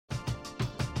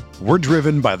We're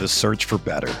driven by the search for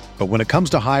better. But when it comes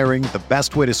to hiring, the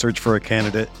best way to search for a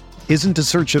candidate isn't to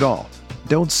search at all.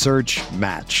 Don't search,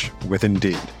 match with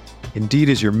Indeed. Indeed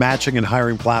is your matching and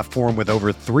hiring platform with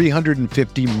over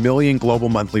 350 million global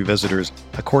monthly visitors,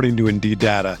 according to Indeed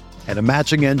data, and a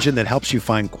matching engine that helps you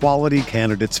find quality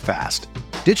candidates fast.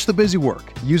 Ditch the busy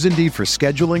work. Use Indeed for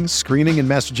scheduling, screening, and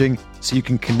messaging so you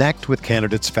can connect with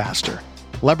candidates faster.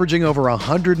 Leveraging over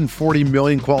 140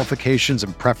 million qualifications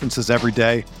and preferences every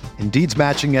day, Indeed's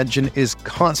matching engine is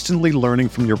constantly learning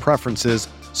from your preferences,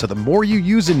 so the more you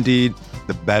use Indeed,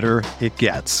 the better it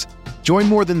gets. Join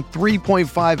more than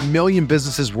 3.5 million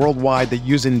businesses worldwide that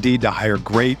use Indeed to hire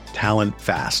great talent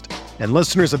fast. And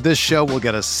listeners of this show will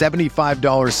get a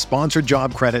 $75 sponsored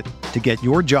job credit to get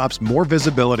your jobs more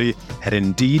visibility at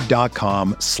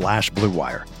Indeed.com/Blue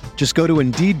Wire. Just go to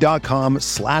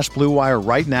Indeed.com/Blue Wire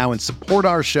right now and support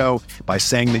our show by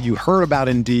saying that you heard about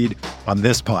Indeed on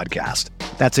this podcast.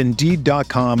 That's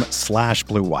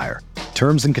Indeed.com/Blue Wire.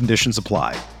 Terms and conditions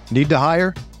apply. Need to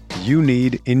hire? You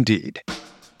need Indeed.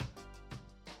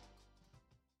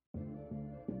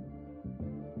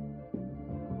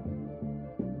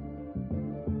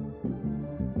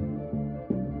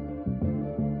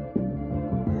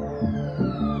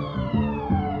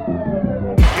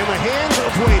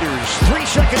 Waiters, 3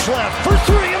 seconds left for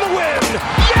 3 in the win.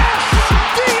 Yes!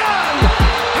 Dion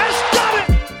has done it!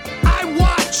 I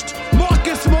watched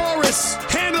Marcus Morris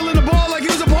handling the ball like he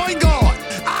was a point guard.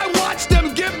 I watched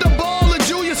them give the ball to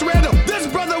Julius Randle. This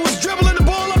brother was dribbling the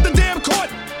ball up the damn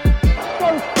court.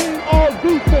 First team all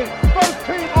defense. First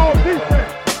team all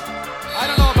defense. I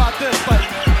don't know about this, but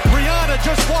Rihanna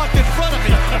just walked in front of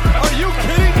me. Are you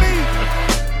kidding me?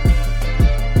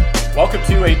 Welcome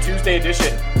to a Tuesday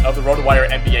edition of the RotoWire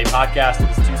NBA podcast. It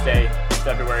is Tuesday,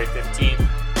 February 15th.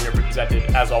 We are presented,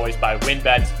 as always, by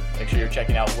WynnBET. Make sure you're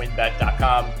checking out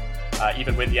WynnBET.com.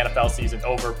 Even with the NFL season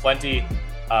over, plenty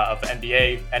of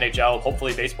NBA, NHL,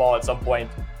 hopefully baseball at some point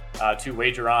to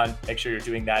wager on. Make sure you're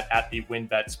doing that at the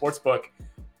WynnBET Sportsbook.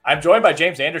 I'm joined by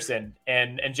James Anderson.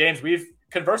 And James, we've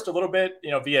conversed a little bit,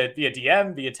 via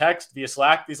DM, via text, via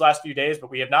Slack these last few days,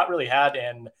 but we have not really had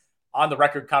an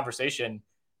on-the-record conversation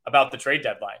about the trade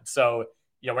deadline. So,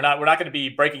 we're not going to be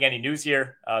breaking any news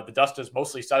here. The dust has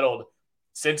mostly settled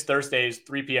since Thursday's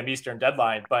 3 p.m. Eastern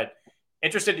deadline, but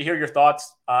interested to hear your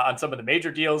thoughts on some of the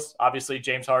major deals. Obviously,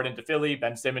 James Harden to Philly,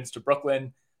 Ben Simmons to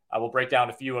Brooklyn. We'll break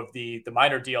down a few of the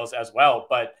minor deals as well.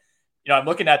 But, I'm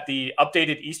looking at the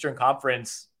updated Eastern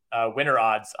Conference winner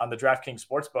odds on the DraftKings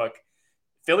Sportsbook.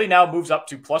 Philly now moves up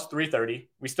to plus 330.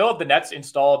 We still have the Nets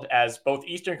installed as both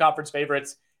Eastern Conference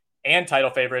favorites and title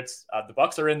favorites. The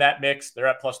Bucks are in that mix. They're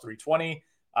at plus 320.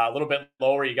 A little bit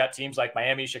lower, you got teams like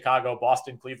Miami, Chicago,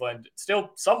 Boston, Cleveland,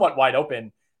 still somewhat wide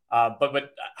open.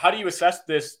 But how do you assess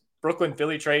this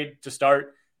Brooklyn-Philly trade to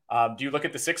start? Do you look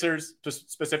at the Sixers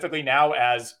specifically now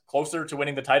as closer to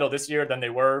winning the title this year than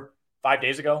they were 5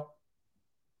 days ago?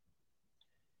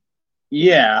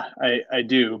 Yeah, I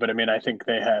do. But I think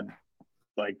they had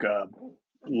like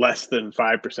less than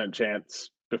 5%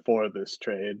 chance before this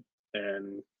trade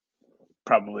and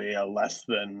probably a less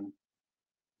than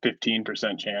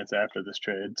 15% chance after this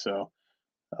trade. So,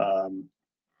 I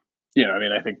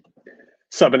think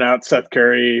subbing out Seth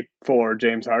Curry for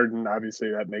James Harden,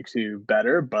 obviously that makes you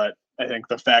better. But I think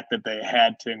the fact that they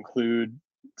had to include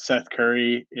Seth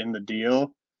Curry in the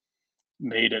deal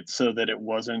made it so that it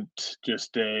wasn't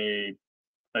just a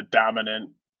dominant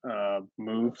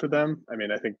move for them.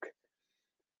 I think,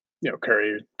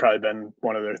 Curry had probably been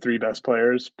one of their 3 best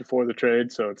players before the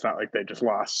trade. So it's not like they just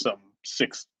lost some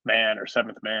 6th man or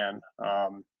 7th man.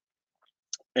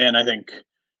 And I think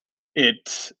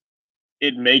it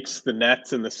makes the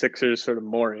Nets and the Sixers sort of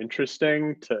more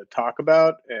interesting to talk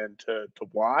about and to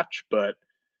watch. But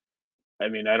I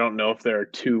don't know if there are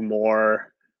 2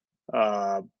 more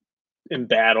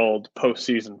embattled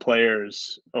postseason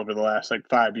players over the last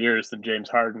 5 years than James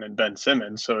Harden and Ben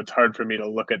Simmons. So it's hard for me to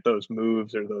look at those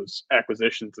moves or those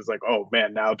acquisitions as oh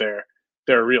man, now they're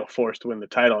a real force to win the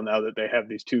title now that they have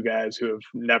these 2 guys who have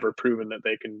never proven that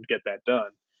they can get that done.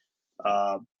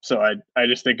 So I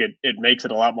just think it makes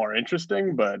it a lot more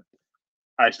interesting, but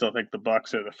I still think the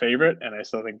Bucks are the favorite, and I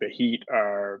still think the Heat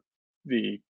are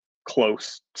the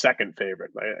close second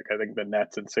favorite. I think the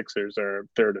Nets and Sixers are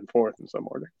 3rd and 4th in some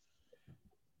order.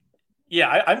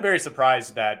 Yeah, I'm very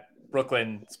surprised that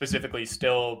Brooklyn specifically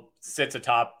still sits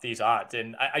atop these odds.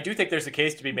 And I do think there's a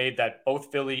case to be made that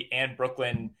both Philly and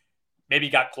Brooklyn maybe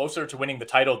got closer to winning the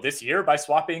title this year by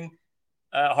swapping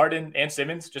Harden and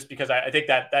Simmons, just because I think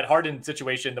that Harden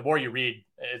situation, the more you read,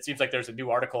 it seems like there's a new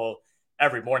article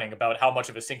every morning about how much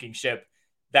of a sinking ship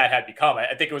that had become.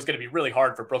 I think it was going to be really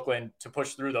hard for Brooklyn to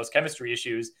push through those chemistry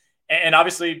issues. And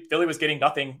obviously, Philly was getting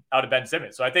nothing out of Ben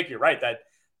Simmons. So I think you're right that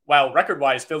while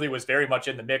record-wise, Philly was very much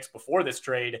in the mix before this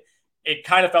trade, it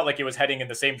kind of felt like it was heading in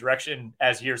the same direction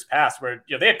as years past, where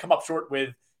they had come up short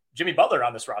with Jimmy Butler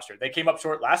on this roster. They came up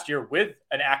short last year with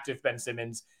an active Ben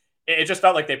Simmons. It just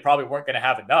felt like they probably weren't going to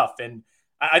have enough. And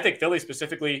I think Philly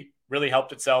specifically really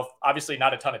helped itself. Obviously,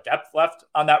 not a ton of depth left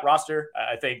on that roster.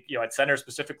 I think, at center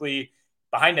specifically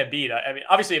behind Embiid, I mean,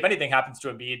 obviously, if anything happens to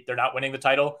Embiid, they're not winning the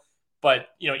title. But,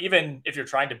 even if you're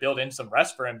trying to build in some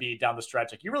rest for Embiid down the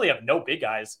stretch, like you really have no big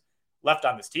guys left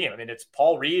on this team. I mean, it's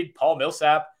Paul Reed, Paul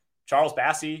Millsap, Charles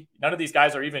Bassey. None of these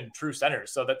guys are even true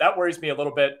centers. So that worries me a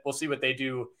little bit. We'll see what they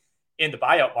do in the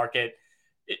buyout market.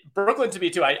 Brooklyn, to me,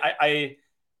 too, I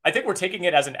think we're taking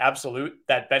it as an absolute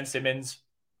that Ben Simmons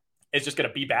is just going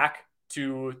to be back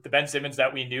to the Ben Simmons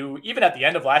that we knew. Even at the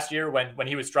end of last year when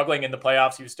he was struggling in the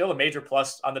playoffs, he was still a major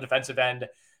plus on the defensive end.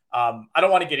 I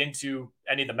don't want to get into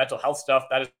any of the mental health stuff.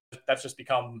 That's just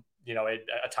become,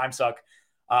 a time suck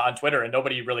on Twitter, and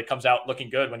nobody really comes out looking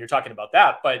good when you're talking about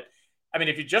that. But I mean,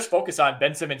 if you just focus on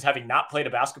Ben Simmons having not played a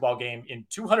basketball game in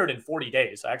 240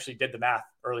 days, I actually did the math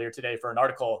earlier today for an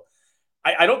article.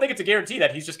 I don't think it's a guarantee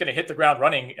that he's just going to hit the ground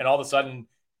running and all of a sudden,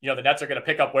 the Nets are going to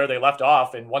pick up where they left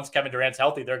off. And once Kevin Durant's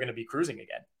healthy, they're going to be cruising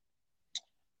again.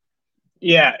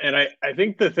 Yeah, and I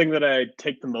think the thing that I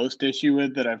take the most issue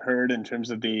with that I've heard in terms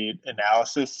of the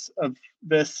analysis of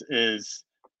this is,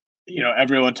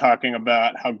 everyone talking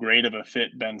about how great of a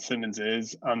fit Ben Simmons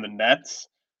is on the Nets.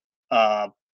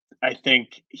 I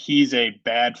think he's a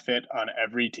bad fit on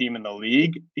every team in the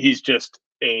league. He's just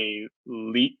a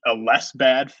less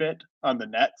bad fit on the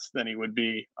Nets than he would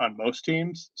be on most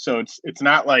teams. So it's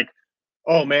not like,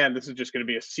 oh man, this is just going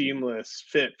to be a seamless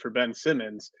fit for Ben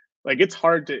Simmons. Like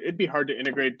it'd be hard to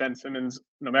integrate Ben Simmons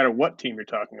no matter what team you're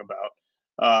talking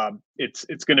about.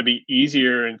 It's going to be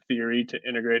easier in theory to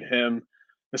integrate him,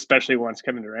 especially once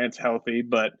Kevin Durant's healthy.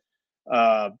 But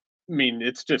I mean,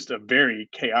 it's just a very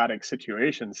chaotic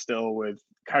situation still with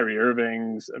Kyrie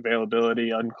Irving's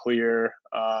availability unclear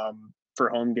for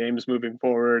home games moving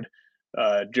forward.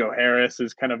 Joe Harris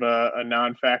is kind of a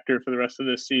non-factor for the rest of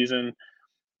this season.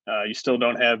 You still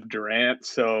don't have Durant,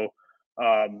 so.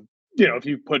 If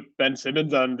you put Ben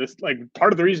Simmons on this, like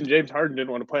part of the reason James Harden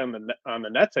didn't want to play on the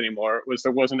Nets anymore was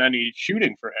there wasn't any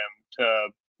shooting for him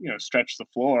to, stretch the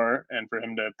floor and for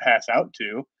him to pass out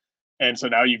to. And so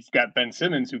now you've got Ben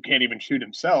Simmons who can't even shoot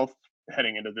himself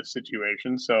heading into this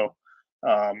situation. So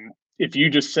if you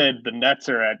just said the Nets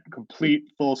are at complete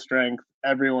full strength,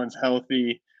 everyone's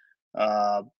healthy,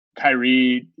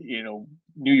 Kyrie,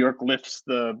 New York lifts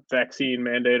the vaccine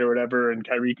mandate or whatever, and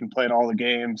Kyrie can play in all the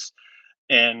games.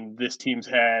 And this team's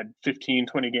had 15,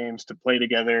 20 games to play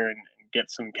together and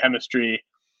get some chemistry,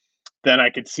 then I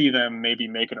could see them maybe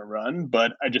making a run.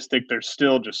 But I just think there's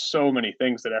still just so many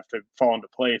things that have to fall into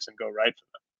place and go right for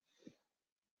them.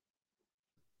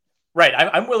 Right.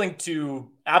 I'm willing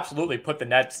to absolutely put the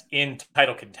Nets in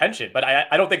title contention, but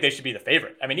I don't think they should be the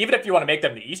favorite. I mean, even if you want to make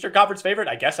them the Eastern Conference favorite,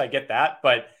 I guess I get that.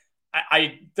 But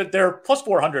they're plus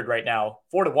 400 right now,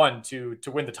 4-1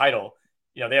 to win the title.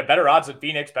 They have better odds than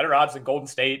Phoenix, better odds than Golden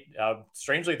State.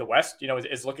 Strangely, the West,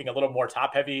 is looking a little more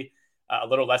top heavy, a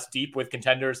little less deep with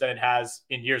contenders than it has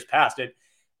in years past.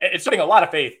 It's putting a lot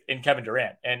of faith in Kevin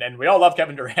Durant, and we all love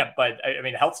Kevin Durant, but I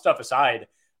mean, health stuff aside,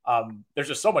 there's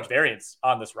just so much variance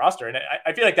on this roster. And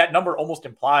I feel like that number almost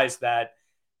implies that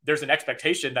there's an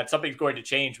expectation that something's going to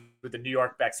change with the New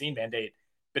York vaccine mandate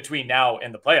between now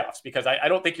and the playoffs, because I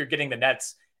don't think you're getting the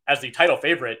Nets as the title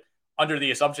favorite under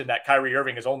the assumption that Kyrie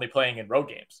Irving is only playing in road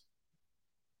games.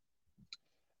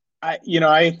 I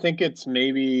think it's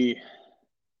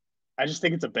I just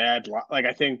think it's a bad like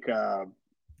I think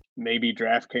maybe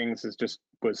DraftKings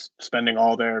was spending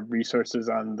all their resources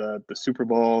on the Super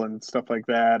Bowl and stuff like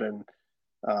that. And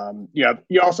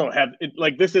you also have it,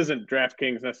 like, this isn't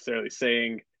DraftKings necessarily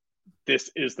saying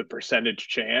this is the percentage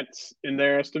chance in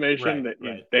their estimation that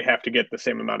they have to get the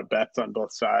same amount of bets on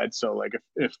both sides. So like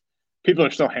if people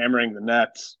are still hammering the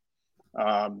Nets,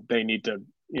 they need to,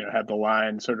 have the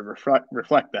line sort of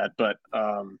reflect that. But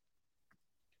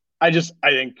I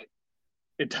think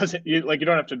it doesn't, you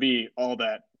don't have to be all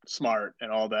that smart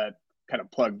and all that kind of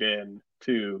plugged in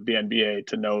to the NBA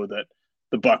to know that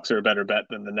the Bucks are a better bet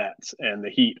than the Nets and the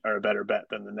Heat are a better bet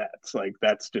than the Nets. Like,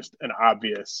 that's just an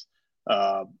obvious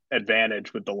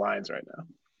advantage with the lines right now.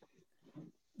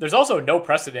 There's also no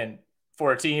precedent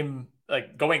for a team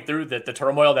like going through the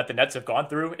turmoil that the Nets have gone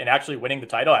through and actually winning the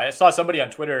title. I saw somebody on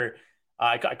Twitter,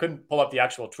 I couldn't pull up the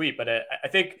actual tweet, but I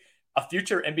think a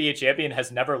future NBA champion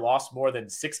has never lost more than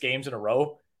 6 games in a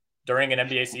row during an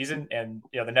NBA season. And,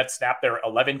 the Nets snapped their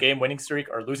 11-game winning streak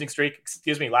or losing streak,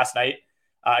 last night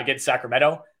against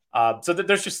Sacramento. So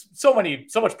there's just so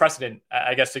much precedent,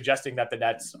 I guess, suggesting that the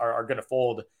Nets are going to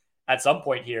fold at some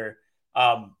point here.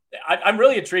 I'm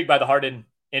really intrigued by the Harden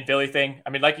in Philly thing. I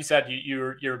mean, like you said,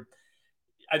 you're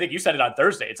I think you said it on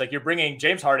Thursday. It's like you're bringing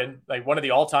James Harden, like one of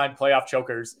the all-time playoff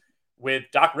chokers, with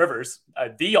Doc Rivers,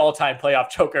 the all-time playoff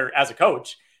choker as a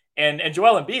coach, and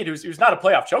Joel Embiid, who's not a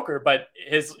playoff choker, but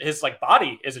his like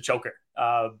body is a choker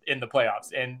in the playoffs.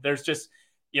 And there's just,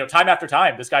 time after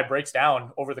time, this guy breaks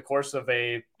down over the course of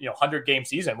a 100-game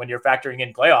season when you're factoring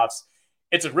in playoffs.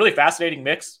 It's a really fascinating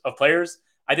mix of players.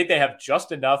 I think they have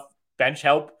just enough bench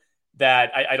help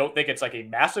that I don't think it's like a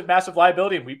massive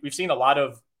liability. And we've seen a lot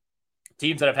of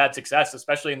teams that have had success,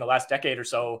 especially in the last decade or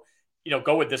so,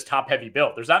 go with this top heavy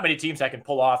build. There's not many teams that can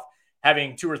pull off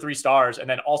having 2 or 3 stars and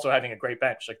then also having a great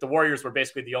bench. Like the Warriors were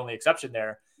basically the only exception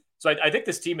there. So I think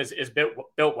this team is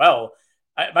built well.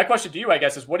 My question to you, I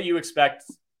guess, is what do you expect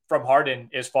from Harden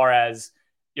as far as,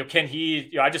 can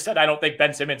he, I just said, I don't think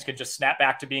Ben Simmons can just snap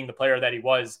back to being the player that he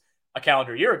was a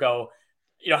calendar year ago.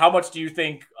 How much do you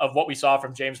think of what we saw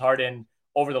from James Harden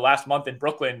over the last month in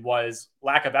Brooklyn was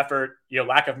lack of effort,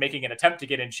 lack of making an attempt to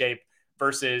get in shape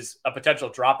versus a potential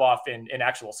drop off in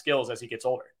actual skills as he gets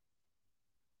older?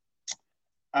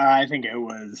 I think it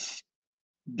was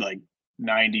like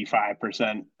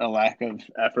 95% a lack of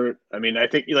effort. I mean, I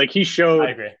think like he showed,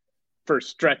 I agree, for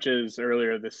stretches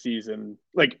earlier this season,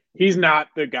 like he's not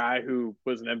the guy who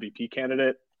was an MVP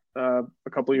candidate a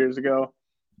couple of years ago.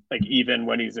 Like even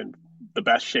when he's in the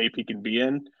best shape he can be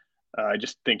in, I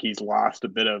just think he's lost a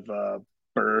bit of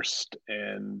burst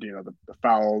and the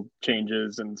foul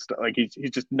changes and stuff. Like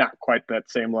he's just not quite that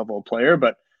same level of player.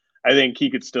 But I think he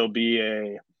could still be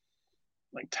a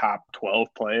like top 12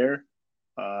 player,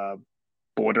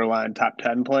 borderline top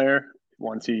 10 player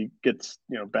once he gets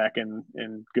back in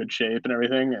good shape and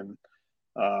everything. And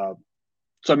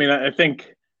so I mean, I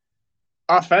think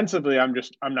offensively, I'm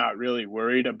not really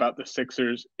worried about the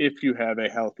Sixers if you have a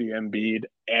healthy Embiid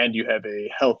and you have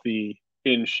a healthy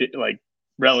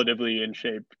relatively in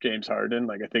shape James Harden.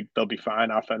 Like I think they'll be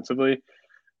fine offensively.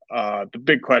 The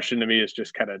big question to me is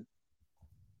just kind of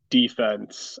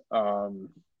defense.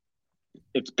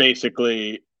 It's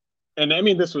basically, and I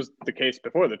mean this was the case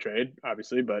before the trade,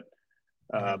 obviously, but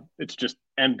it's just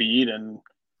Embiid and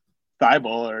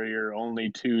Thibault are your only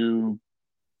 2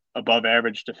 above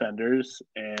average defenders,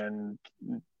 and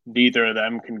neither of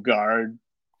them can guard,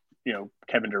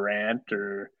 Kevin Durant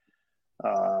or,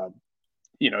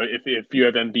 if you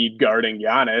have Embiid guarding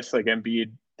Giannis, like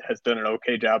Embiid has done an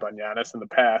okay job on Giannis in the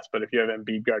past, but if you have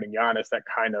Embiid guarding Giannis, that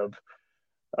kind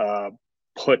of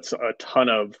puts a ton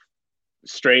of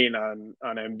strain on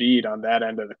Embiid on that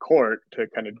end of the court to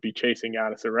kind of be chasing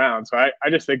Giannis around. So I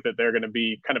just think that they're going to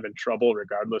be kind of in trouble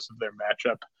regardless of their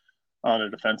matchup on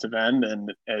a defensive end.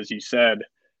 And as you said,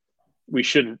 we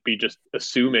shouldn't be just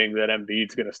assuming that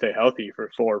Embiid's going to stay healthy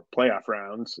for 4 playoff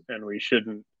rounds. And we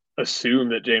shouldn't assume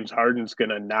that James Harden's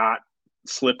going to not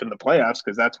slip in the playoffs,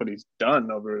 because that's what he's done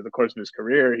over the course of his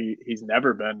career. He's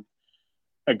never been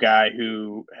a guy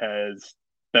who has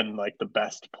been like the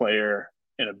best player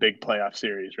in a big playoff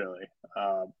series, really.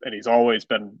 And he's always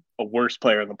been a worse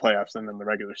player in the playoffs than in the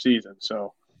regular season.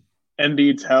 So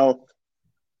Embiid's health,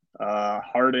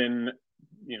 Harden,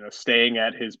 staying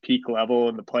at his peak level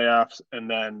in the playoffs, and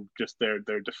then just their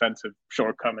defensive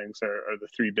shortcomings are the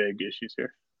 3 big issues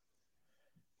here.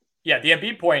 Yeah, the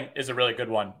Embiid point is a really good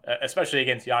one, especially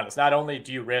against Giannis. Not only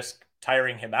do you risk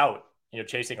tiring him out,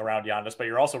 chasing around Giannis, but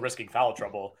you're also risking foul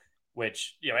trouble,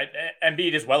 which,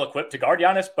 Embiid is well equipped to guard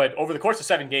Giannis, but over the course of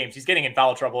 7 games, he's getting in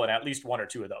foul trouble in at least 1 or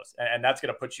 2 of those. And that's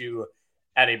going to put you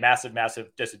at a massive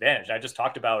disadvantage. I just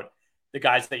talked about the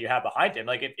guys that you have behind him.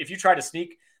 Like if you try to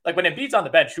sneak, like when Embiid's on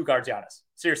the bench, who guards Giannis?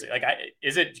 Seriously, like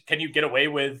can you get away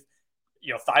with,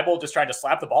 Thibault just trying to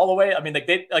slap the ball away? I mean,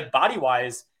 like body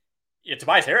wise,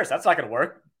 Tobias Harris, that's not going to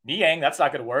work. Niang, that's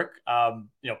not going to work.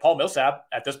 Paul Millsap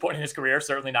at this point in his career,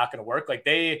 certainly not going to work. Like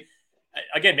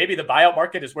again, maybe the buyout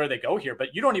market is where they go here,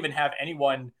 but you don't even have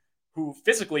anyone who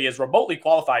physically is remotely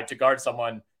qualified to guard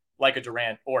someone like a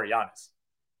Durant or a Giannis.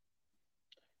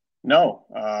 No,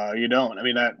 you don't. I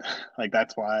mean,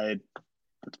 that's why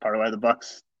that's part of why the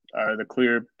Bucks are the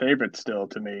clear favorites still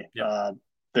to me. Yeah.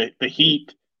 The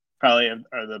Heat probably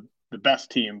are the best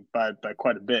team by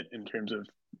quite a bit in terms of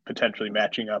potentially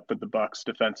matching up with the Bucks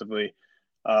defensively.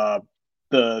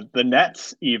 The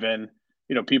Nets even,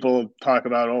 people talk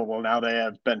about, oh, well, now they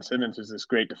have Ben Simmons as this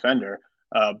great defender.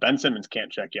 Ben Simmons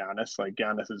can't check Giannis. Like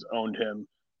Giannis has owned him.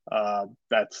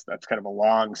 That's kind of a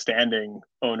long-standing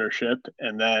ownership.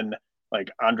 And then like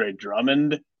Andre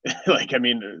Drummond. Like, I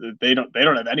mean, they don't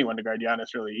have anyone to guard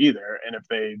Giannis really either. And if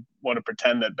they want to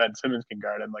pretend that Ben Simmons can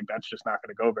guard him, like that's just not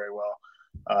going to go very well.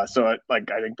 I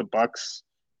think the Bucks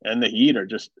and the Heat are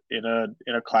just in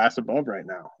a class above right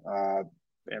now,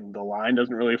 and the line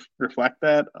doesn't really reflect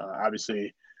that.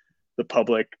 Obviously, the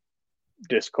public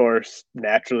discourse,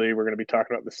 naturally, we're going to be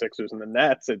talking about the Sixers and the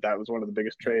Nets. That was one of the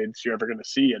biggest trades you're ever going to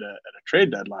see at a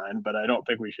trade deadline. But I don't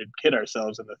think we should kid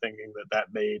ourselves into thinking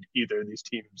that made either of these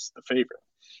teams the favorite.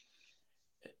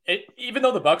 Even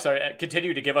though the Bucks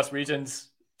continue to give us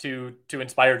reasons to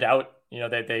inspire doubt,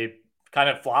 they kind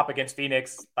of flop against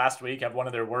Phoenix last week, have one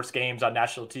of their worst games on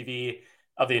national TV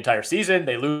of the entire season.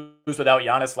 They lose without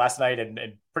Giannis last night in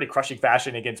pretty crushing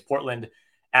fashion against Portland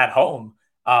at home.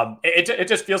 It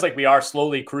just feels like we are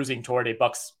slowly cruising toward a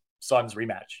Bucks-Suns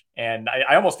rematch. And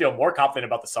I almost feel more confident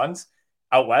about the Suns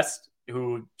out west,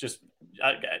 who just,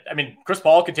 Chris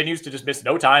Paul continues to just miss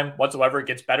no time whatsoever. It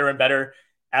gets better and better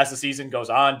as the season goes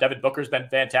on. Devin Booker's been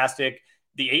fantastic.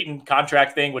 The Ayton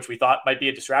contract thing, which we thought might be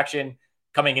a distraction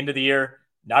coming into the year,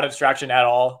 not a distraction at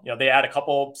all. They add a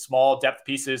couple small depth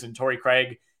pieces in Torrey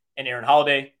Craig and Aaron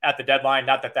Holiday at the deadline.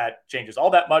 Not that changes all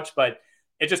that much, but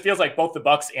it just feels like both the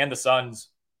Bucks and the Suns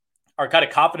are kind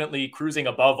of confidently cruising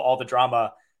above all the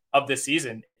drama of this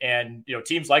season. And,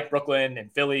 teams like Brooklyn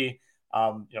and Philly,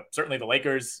 certainly the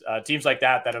Lakers, teams like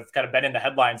that have kind of been in the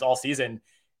headlines all season.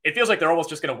 It feels like they're almost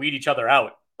just going to weed each other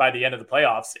out by the end of the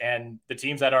playoffs. And the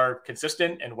teams that are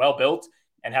consistent and well-built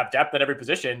and have depth at every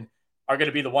position are going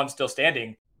to be the ones still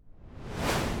standing.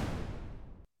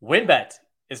 WynnBET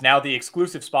is now the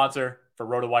exclusive sponsor for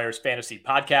RotoWire's fantasy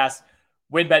podcast.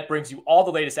 WynnBET brings you all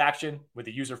the latest action with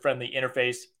a user-friendly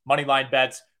interface, moneyline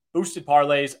bets, boosted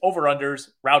parlays, over-unders,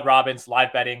 round robins,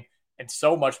 live betting, and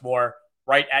so much more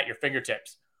right at your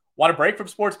fingertips. Want a break from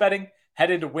sports betting?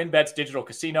 Head into WynnBET's digital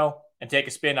casino and take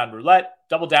a spin on roulette,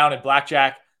 double down in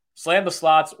blackjack, slam the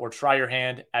slots, or try your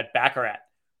hand at Baccarat.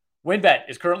 WynnBET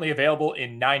is currently available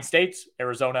in 9 states: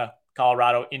 Arizona,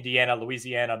 Colorado, Indiana,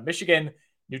 Louisiana, Michigan,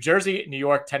 New Jersey, New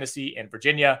York, Tennessee, and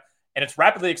Virginia. And it's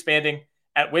rapidly expanding.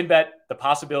 At WynnBET, the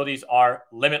possibilities are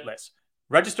limitless.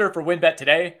 Register for WynnBET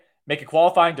today, make a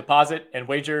qualifying deposit, and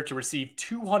wager to receive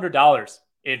 $200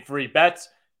 in free bets.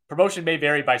 Promotion may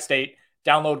vary by state.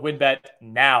 Download WynnBET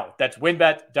now. That's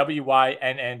WynnBET,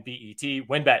 WYNNBET.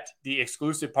 WynnBET, the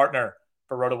exclusive partner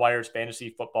for RotoWire's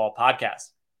Fantasy Football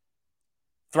Podcast.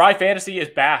 Thrive Fantasy is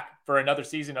back for another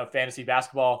season of fantasy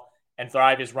basketball, and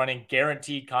Thrive is running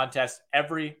guaranteed contests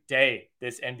every day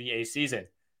this NBA season.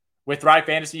 With Thrive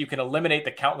Fantasy, you can eliminate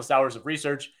the countless hours of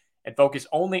research and focus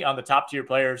only on the top-tier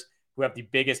players who have the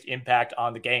biggest impact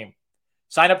on the game.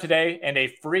 Sign up today, and a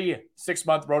free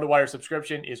 6-month RotoWire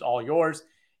subscription is all yours.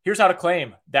 Here's how to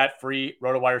claim that free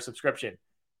RotoWire subscription.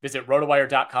 Visit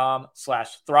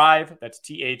rotowire.com/thrive. That's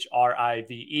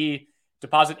THRIVE.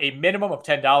 Deposit a minimum of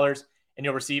 $10, and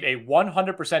you'll receive a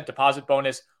 100% deposit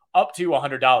bonus up to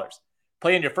 $100.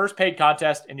 Play in your first paid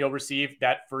contest, and you'll receive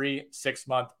that free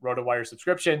 6-month RotoWire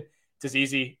subscription. It's as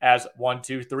easy as 1,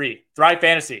 2, 3. Thrive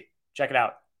Fantasy. Check it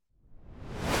out.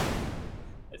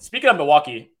 Speaking of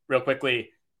Milwaukee, real quickly,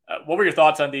 what were your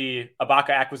thoughts on the Ibaka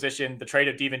acquisition, the trade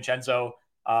of DiVincenzo?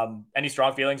 Any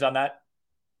strong feelings on that?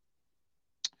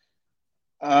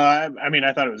 I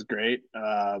thought it was great.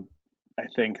 I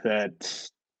think that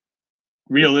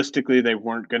realistically, they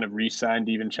weren't going to re-sign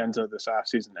DiVincenzo this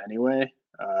offseason anyway.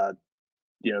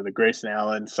 The Grayson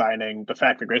Allen signing, the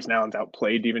fact that Grayson Allen's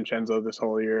outplayed DiVincenzo this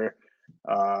whole year,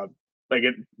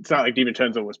 it's not like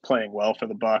DiVincenzo was playing well for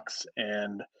the Bucks,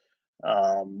 and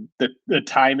the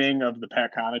timing of the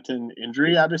Pat Connaughton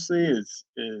injury obviously is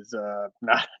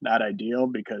not ideal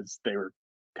because they were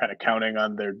kind of counting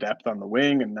on their depth on the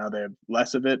wing, and now they have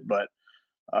less of it. But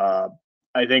I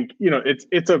think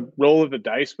it's a roll of the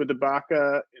dice with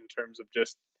Ibaka in terms of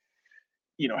just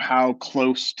how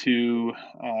close to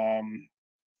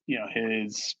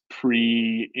his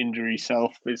pre-injury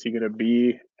self is he going to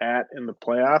be at in the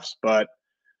playoffs. But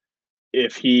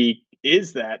if he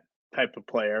is that type of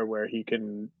player where he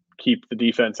can keep the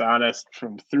defense honest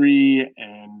from 3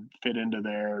 and fit into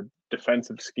their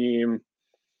defensive scheme,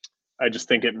 I just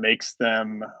think it makes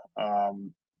them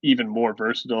even more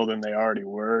versatile than they already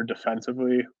were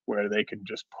defensively, where they can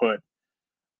just put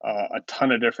a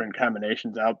ton of different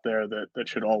combinations out there that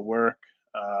should all work.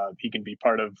 He can be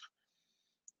part of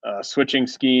a switching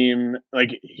scheme.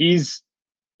 Like he's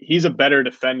a better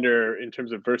defender in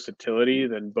terms of versatility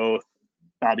than both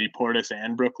Bobby Portis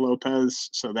and Brook Lopez.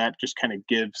 So that just kind of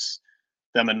gives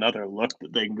them another look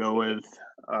that they can go with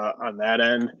on that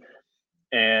end.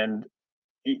 And,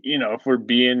 if we're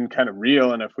being kind of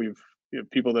real, and if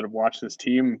people that have watched this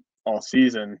team all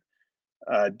season,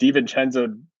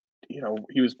 DiVincenzo,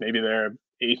 he was maybe their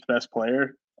 8th best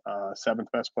player,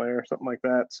 7th best player, something like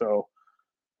that. So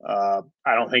I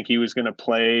don't think he was going to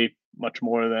play much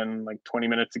more than like 20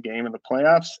 minutes a game in the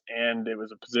playoffs. And it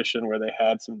was a position where they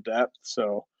had some depth.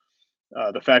 So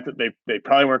the fact that they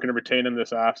probably weren't going to retain him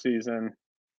this offseason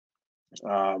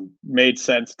made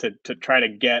sense to try to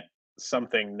get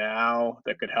something now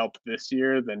that could help this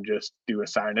year than just do a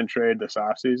sign and trade this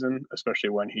offseason, especially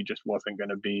when he just wasn't going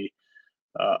to be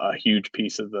a huge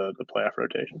piece of the playoff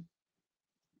rotation.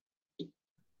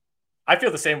 I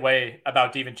feel the same way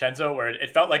about DiVincenzo, where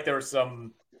it felt like there was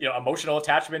some, emotional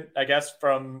attachment, I guess,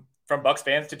 from Bucks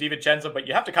fans to DiVincenzo, but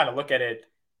you have to kind of look at it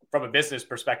from a business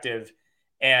perspective.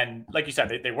 And like you said,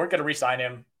 they weren't going to re-sign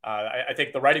him. I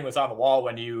think the writing was on the wall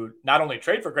when you not only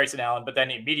trade for Grayson Allen, but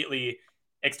then immediately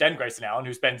extend Grayson Allen,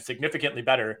 who's been significantly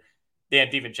better than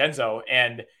DiVincenzo.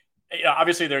 And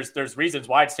obviously there's reasons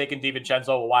why it's taken DiVincenzo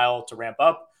a while to ramp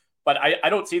up, but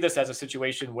I don't see this as a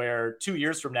situation where 2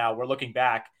 years from now, we're looking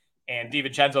back and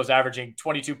DiVincenzo's averaging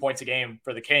 22 points a game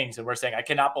for the Kings. And we're saying, I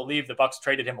cannot believe the Bucks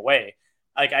traded him away.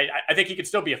 Like, I think he could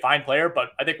still be a fine player,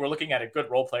 but I think we're looking at a good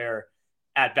role player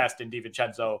at best in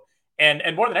DiVincenzo.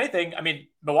 And more than anything, I mean,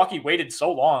 Milwaukee waited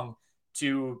so long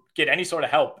to get any sort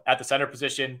of help at the center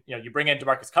position. You bring in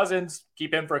DeMarcus Cousins,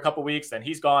 keep him for a couple weeks, then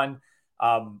he's gone.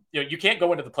 You can't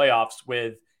go into the playoffs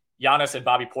with Giannis and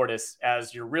Bobby Portis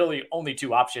as your really only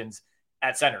two options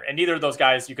at center. And neither of those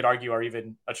guys, you could argue, are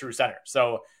even a true center.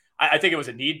 So I think it was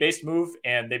a need-based move,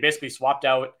 and they basically swapped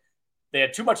out. They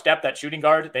had too much depth at shooting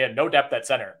guard. They had no depth at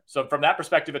center. So from that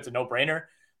perspective, it's a no-brainer.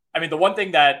 I mean, the one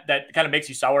thing that kind of makes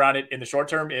you sour on it in the short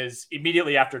term is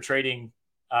immediately after trading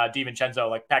DiVincenzo,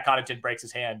 like Pat Connaughton breaks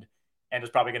his hand and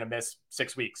is probably going to miss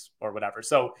 6 weeks or whatever.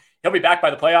 So he'll be back by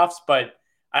the playoffs, but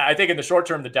I think in the short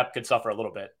term, the depth could suffer a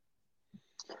little bit.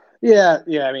 Yeah.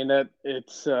 I mean, that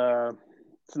it's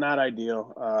not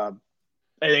ideal.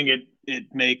 I think it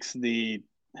makes the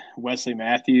Wesley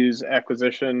Matthews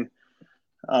acquisition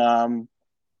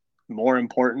more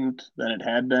important than it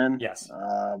had been. Yes.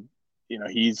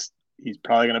 He's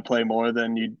probably going to play more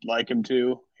than you'd like him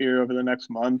to here over the next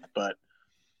month, but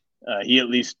he at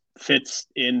least fits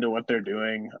into what they're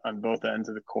doing on both ends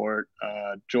of the court.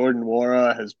 Jordan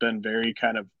Nwora has been very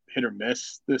kind of hit or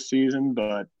miss this season,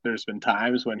 but there's been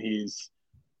times when he's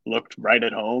looked right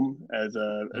at home as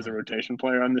a rotation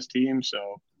player on this team.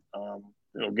 So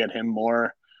it'll get him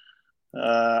more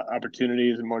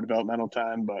opportunities and more developmental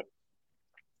time, but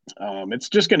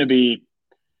it's going to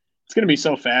be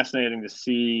so fascinating to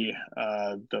see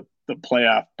the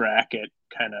playoff bracket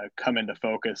kind of come into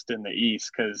focus in the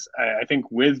East, because I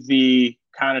think with the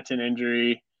Connaughton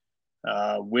injury,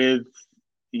 with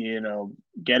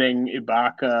getting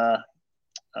Ibaka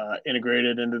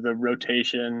integrated into the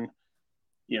rotation,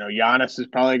 Giannis is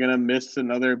probably going to miss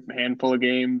another handful of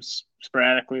games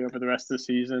sporadically over the rest of the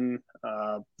season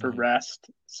for rest.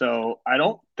 So I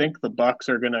don't think the Bucks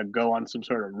are going to go on some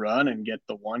sort of run and get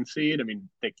the 1 seed. I mean,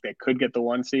 they could get the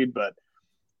 1 seed, but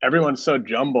everyone's so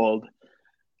jumbled.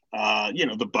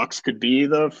 The Bucks could be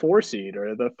the 4 seed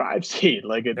or the 5 seed.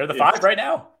 Like they're the 5 right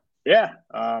now. Yeah.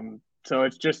 So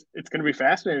it's going to be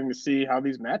fascinating to see how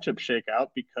these matchups shake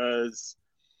out, because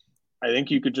I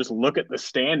think you could just look at the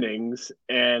standings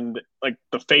and like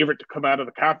the favorite to come out of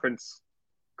the conference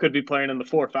could be playing in the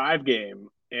 4-5 game,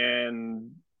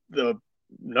 and the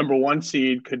number 1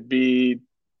 seed could be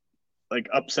like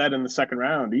upset in the second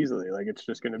round easily. Like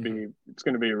it's going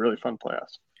to be a really fun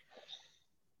playoffs.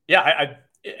 Yeah.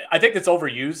 I think it's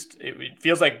overused. It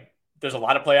feels like there's a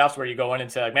lot of playoffs where you go in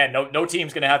and say like, man, no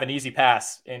team's going to have an easy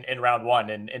pass in round 1.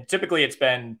 And typically it's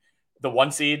been the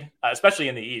 1 seed, especially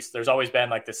in the East. There's always been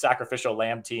like the sacrificial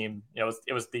lamb team. It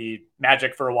was the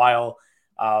Magic for a while.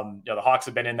 The Hawks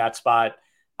have been in that spot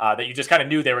that you just kind of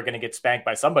knew they were going to get spanked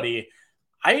by somebody.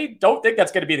 I don't think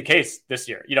that's going to be the case this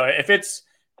year. If it's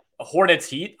Hornets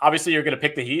Heat, obviously you're going to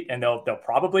pick the Heat and they'll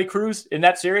probably cruise in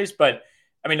that series. But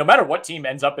I mean, no matter what team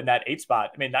ends up in that 8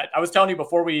 spot, I mean, I was telling you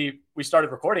before we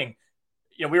started recording,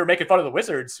 we were making fun of the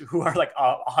Wizards, who are like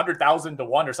 100,000 to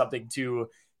 1 or something to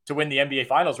win the NBA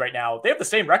Finals right now. They have the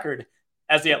same record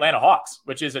as the Atlanta Hawks,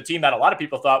 which is a team that a lot of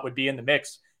people thought would be in the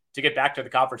mix to get back to the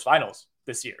conference finals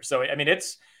this year. So, I mean,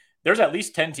 there's at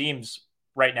least 10 teams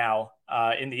right now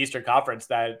in the Eastern Conference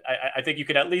that I think you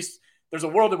could at least, there's a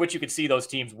world in which you could see those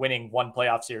teams winning one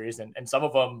playoff series. And some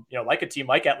of them, like a team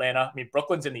like Atlanta, I mean,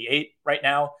 Brooklyn's in the 8 right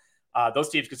now. Those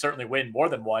teams could certainly win more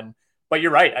than one. But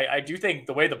you're right. I do think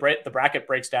the way the bracket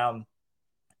breaks down,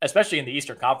 especially in the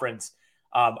Eastern Conference,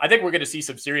 I think we're going to see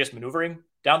some serious maneuvering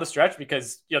down the stretch,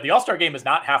 because, the All-Star game is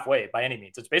not halfway by any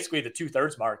means. It's basically the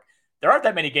 2/3 mark. There aren't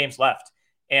that many games left.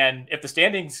 And if the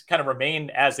standings kind of remain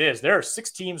as is, there are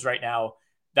 6 teams right now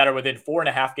that are within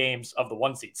 4.5 games of the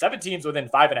 1 seed, 7 teams within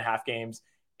 5.5 games,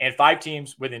 and 5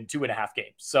 teams within 2.5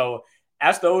 games. So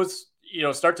as those,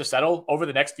 start to settle over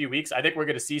the next few weeks, I think we're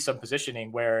going to see some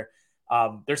positioning where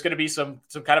there's going to be some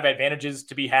kind of advantages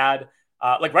to be had.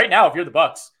 Like right now, if you're the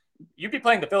Bucks, you'd be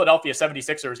playing the Philadelphia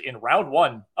 76ers in round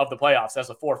 1 of the playoffs as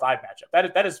a 4-5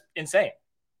 matchup. That is insane.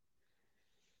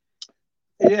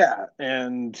 Yeah,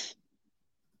 and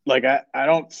like I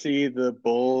don't see the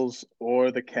Bulls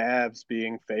or the Cavs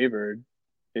being favored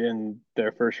in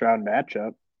their first round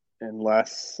matchup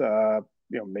unless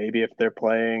maybe if they're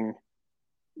playing,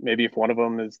 maybe if one of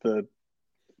them is the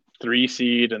 3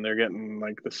 seed and they're getting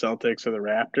like the Celtics or the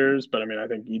Raptors. But I mean, I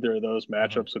think either of those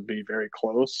matchups would be very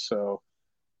close. So,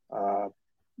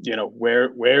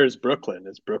 where is Brooklyn?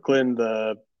 Is Brooklyn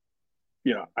I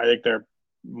think they're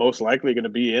most likely going to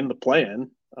be in the play-in.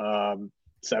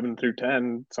 7 through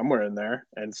 10, somewhere in there.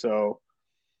 And so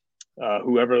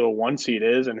whoever the 1 seed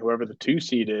is and whoever the 2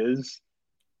 seed is,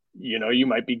 you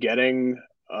might be getting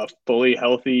a fully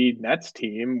healthy Nets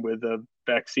team with a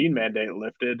vaccine mandate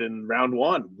lifted in round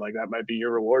 1. Like that might be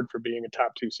your reward for being a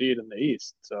top 2 seed in the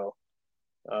East. So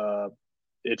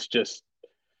it's just,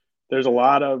 there's a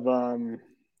lot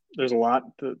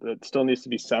that still needs to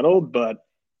be settled, but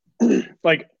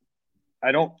like,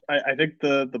 I think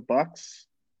the Bucks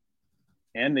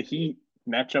and the Heat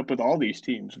match up with all these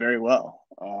teams very well.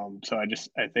 So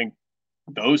I think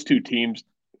those 2 teams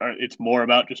it's more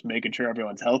about just making sure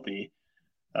everyone's healthy.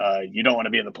 You don't want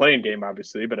to be in the playing game,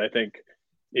 obviously, but I think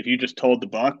if you just told the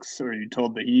Bucks or you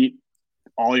told the Heat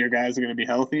all your guys are going to be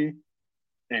healthy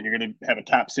and you're going to have a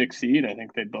top 6 seed, I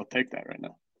think they'd both take that right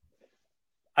now.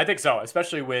 I think so,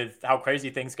 especially with how crazy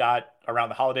things got around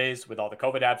the holidays with all the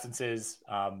COVID absences.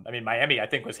 Miami, I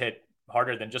think, was hit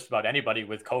harder than just about anybody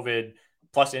with COVID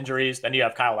plus injuries. Then you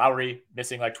have Kyle Lowry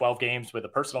missing like 12 games with a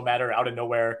personal matter out of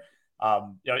nowhere.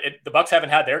 The Bucks haven't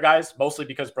had their guys, mostly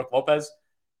because Brook Lopez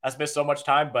has missed so much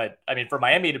time. But I mean, for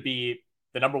Miami to be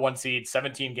the number 1 seed,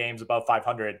 17 games above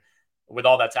 500 with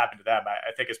all that's happened to them,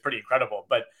 I think is pretty incredible.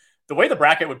 But the way the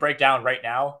bracket would break down right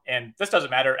now, and this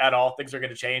doesn't matter at all, things are going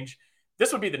to change.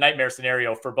 This would be the nightmare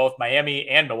scenario for both Miami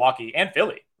and Milwaukee and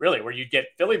Philly, really, where you'd get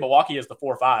Philly, Milwaukee as the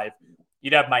 4-5.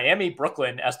 You'd have Miami,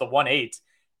 Brooklyn as the 1-8.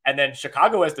 And then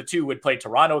Chicago as the 2 would play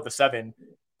Toronto, the 7.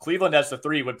 Cleveland as the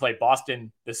 3 would play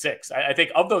Boston, the 6. I think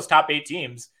of those top 8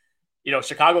 teams,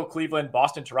 Chicago, Cleveland,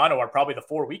 Boston, Toronto are probably the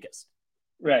 4 weakest.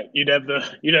 Right. You'd have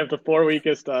the 4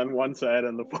 weakest on one side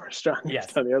and the 4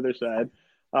 strongest on the other side.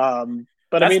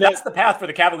 But that's the path for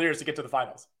the Cavaliers to get to the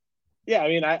finals. Yeah, I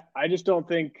mean, I just don't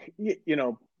think,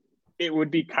 it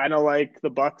would be kind of like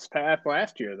the Bucks' path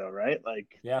last year, though, right?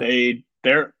 Like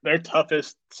their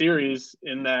toughest series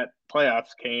in that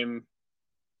playoffs came.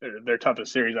 Their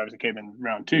toughest series obviously came in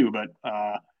round 2, but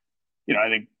I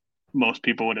think most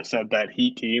people would have said that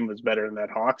Heat team was better than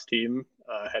that Hawks team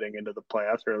heading into the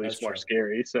playoffs, or at least more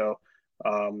scary. So,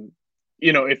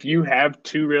 if you have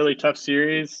 2 really tough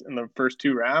series in the first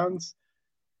 2 rounds.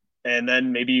 And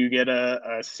then maybe you get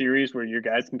a series where your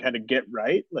guys can kind of get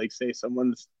right. Like say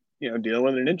someone's, dealing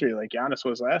with an injury like Giannis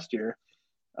was last year.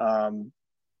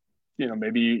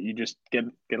 Maybe you just get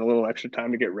a little extra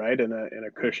time to get right in a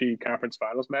cushy conference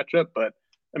finals matchup. But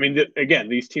I mean, again,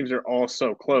 these teams are all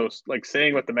so close. Like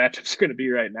saying what the matchups are going to be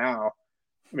right now,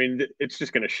 I mean, it's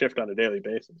just going to shift on a daily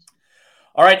basis.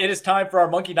 All right, it is time for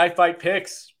our Monkey Knife Fight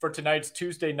picks for tonight's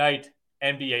Tuesday night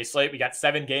NBA slate. We got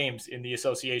 7 games in the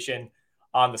association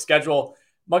on the schedule.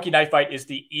 Monkey Knife Fight is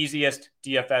the easiest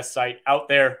DFS site out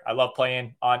there. I love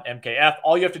playing on MKF.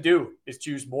 All you have to do is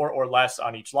choose more or less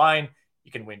on each line.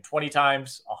 You can win 20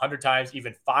 times, 100 times,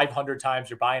 even 500 times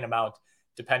your buying amount,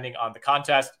 depending on the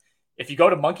contest. If you go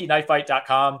to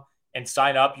monkeyknifefight.com and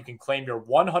sign up, you can claim your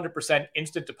 100%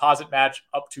 instant deposit match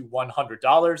up to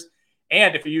 $100.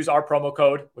 And if you use our promo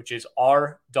code, which is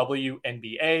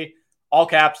RWNBA, all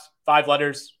caps, 5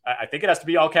 letters. I think it has to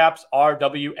be all caps,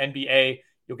 RWNBA.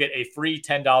 You'll get a free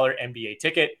 $10 NBA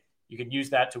ticket. You can use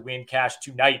that to win cash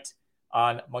tonight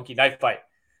on Monkey Knife Fight.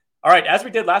 All right, as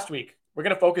we did last week, we're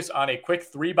going to focus on a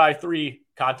quick 3x3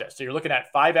 contest. So you're looking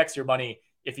at 5x your money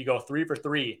if you go 3 for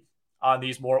 3 on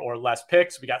these more or less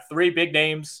picks. We got 3 big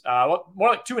names, more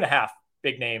like 2.5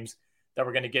 big names that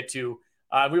we're going to get to.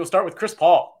 We will start with Chris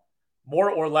Paul, more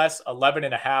or less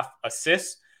 11.5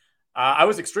 assists. I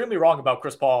was extremely wrong about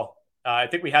Chris Paul. I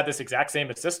think we had this exact same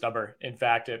assist number. In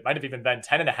fact, it might have even been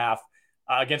 10.5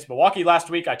 against Milwaukee last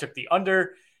week. I took the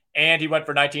under, and he went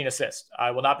for 19 assists.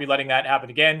 I will not be letting that happen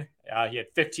again. He had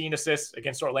 15 assists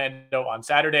against Orlando on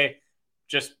Saturday.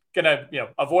 Just going to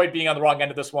avoid being on the wrong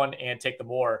end of this one and take the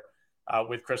more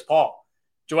with Chris Paul.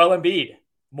 Joel Embiid,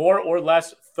 more or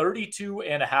less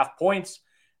 32.5 points.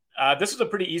 This is a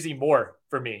pretty easy more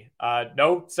for me.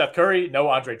 No Seth Curry, no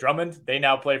Andre Drummond. They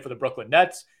now play for the Brooklyn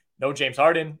Nets. No James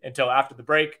Harden until after the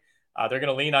break. They're going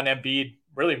to lean on Embiid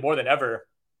really more than ever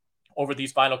over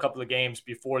these final couple of games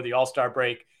before the All-Star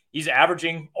break. He's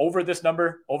averaging over this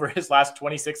number over his last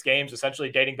 26 games, essentially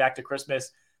dating back to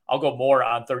Christmas. I'll go more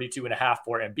on 32.5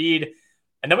 for Embiid.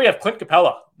 And then we have Clint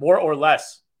Capella, more or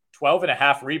less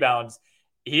 12.5 rebounds.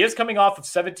 He is coming off of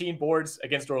 17 boards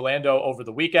against Orlando over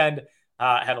the weekend,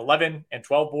 had 11 and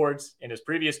 12 boards in his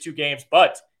previous 2 games,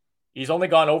 but he's only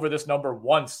gone over this number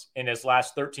once in his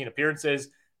last 13 appearances.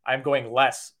 I'm going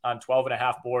less on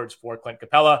 12.5 boards for Clint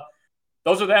Capella.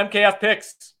 Those are the MKF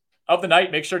picks of the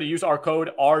night. Make sure to use our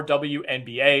code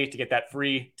RWNBA to get that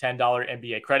free $10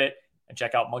 NBA credit, and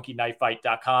check out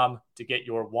monkeyknifefight.com to get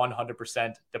your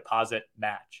 100% deposit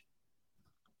match.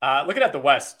 Looking at the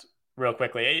West real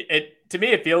quickly, to me,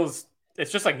 it feels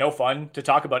it's just like no fun to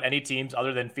talk about any teams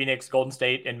other than Phoenix, Golden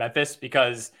State, and Memphis,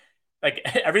 because like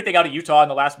everything out of Utah in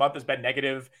the last month has been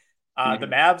negative. The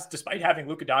Mavs, despite having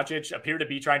Luka Doncic, appear to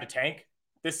be trying to tank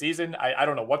this season. I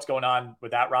don't know what's going on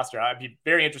with that roster. I'd be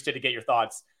very interested to get your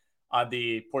thoughts on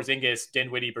the Porzingis,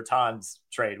 Dinwiddie, Bertans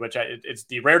trade, which it's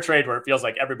the rare trade where it feels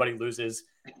like everybody loses,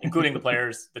 including the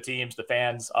players, the teams, the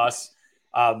fans, us.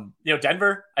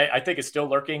 Denver, I think is still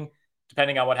lurking,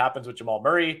 depending on what happens with Jamal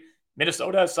Murray.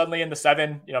 Minnesota is suddenly in the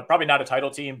 7, probably not a title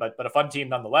team, but a fun team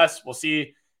nonetheless. We'll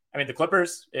see. I mean, the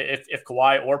Clippers, if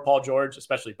Kawhi or Paul George,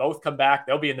 especially both, come back,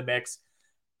 they'll be in the mix.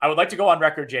 I would like to go on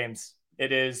record, James.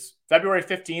 It is February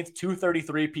 15th,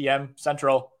 2:33 p.m.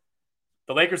 Central.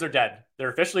 The Lakers are dead.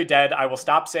 They're officially dead. I will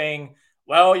stop saying,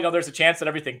 well, there's a chance that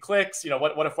everything clicks.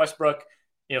 What if Westbrook,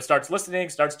 starts listening,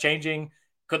 starts changing?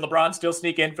 Could LeBron still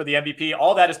sneak in for the MVP?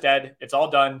 All that is dead. It's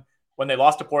all done. When they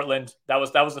lost to Portland, that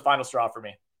was the final straw for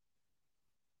me.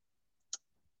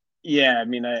 Yeah, I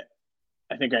mean,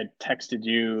 I think I texted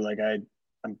you, like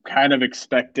I'm kind of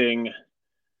expecting,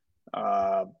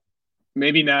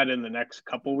 maybe not in the next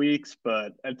couple weeks,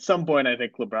 but at some point I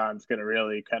think LeBron's going to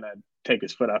really kind of take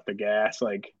his foot off the gas.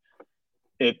 Like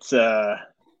it's,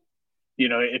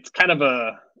 it's kind of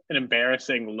an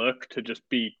embarrassing look to just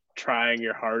be trying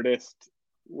your hardest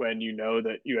when you know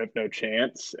that you have no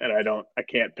chance. And I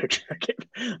can't picture,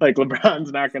 like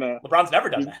LeBron's never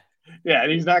done that. Yeah,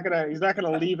 and he's not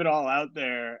gonna leave it all out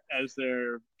there as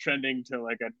they're trending to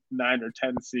like a 9 or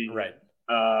 10 seed. Right.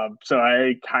 So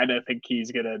I kind of think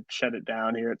he's gonna shut it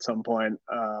down here at some point.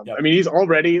 Yep. I mean, he's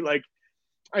already like,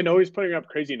 I know he's putting up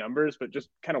crazy numbers, but just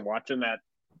kind of watching that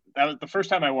was the first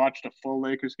time I watched a full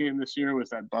Lakers game this year, was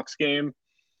that Bucks game,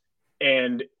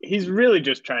 and he's really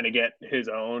just trying to get his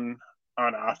own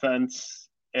on offense,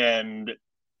 and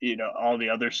all the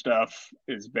other stuff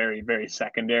is very, very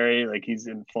secondary. Like he's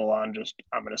in full on just,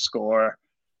 I'm going to score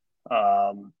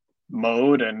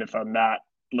mode. And if I'm not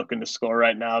looking to score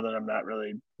right now, then I'm not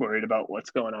really worried about what's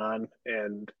going on.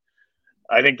 And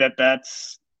I think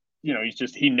that's,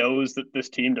 he knows that this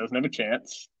team doesn't have a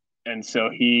chance. And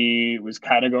so he was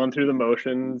kind of going through the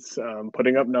motions,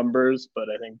 putting up numbers, but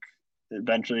I think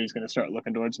eventually he's going to start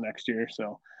looking towards next year.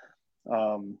 So,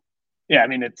 yeah, I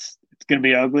mean, it's going to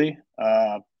be ugly.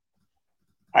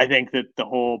 I think that the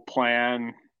whole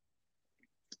plan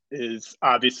is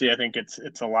obviously, I think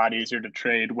it's a lot easier to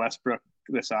trade Westbrook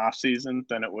this offseason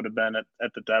than it would have been at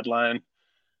the deadline.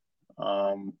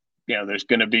 There's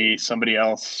going to be somebody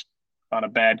else on a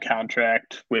bad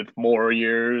contract with more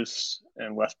years,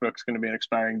 and Westbrook's going to be an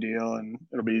expiring deal, and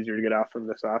it'll be easier to get off from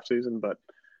this offseason. But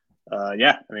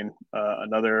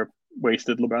another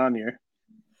wasted LeBron year.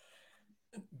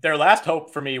 Their last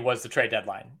hope for me was the trade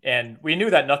deadline, and we knew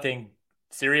that nothing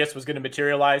serious was going to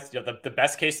materialize. The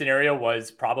best case scenario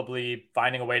was probably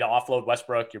finding a way to offload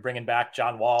Westbrook. You're bringing back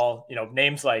John Wall.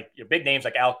 Names like big names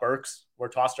like Alec Burks were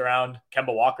tossed around,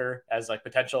 Kemba Walker as like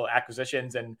potential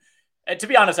acquisitions. And to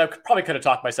be honest, I probably could have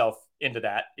talked myself into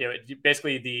that.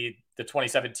 Basically the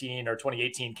 2017 or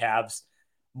 2018 Cavs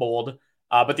mold.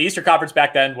 But the Eastern Conference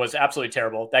back then was absolutely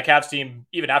terrible. That Cavs team,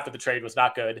 even after the trade, was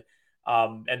not good.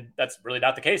 And that's really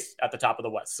not the case at the top of the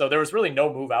West. So there was really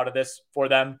no move out of this for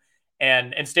them.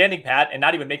 And standing pat and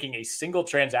not even making a single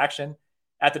transaction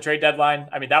at the trade deadline.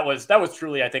 I mean, that was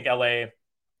truly, I think, LA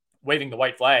waving the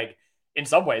white flag in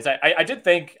some ways. I did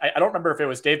think, I don't remember if it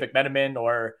was Dave McMenamin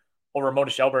or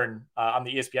Ramona Shelburne on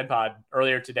the ESPN pod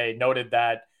earlier today noted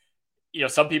that,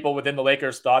 some people within the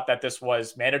Lakers thought that this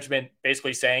was management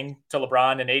basically saying to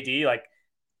LeBron and AD, like,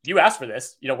 you asked for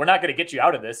this, we're not going to get you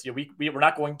out of this. We're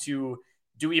not going to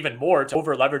do even more to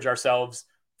over leverage ourselves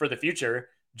for the future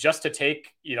just to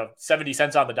take, 70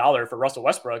 cents on the dollar for Russell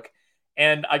Westbrook.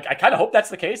 And I kind of hope that's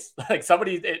the case. Like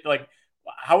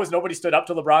how has nobody stood up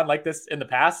to LeBron like this in the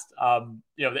past?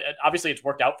 Obviously it's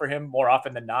worked out for him more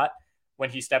often than not when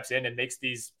he steps in and makes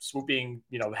these swooping,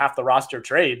 half the roster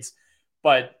trades.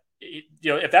 But,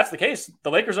 if that's the case,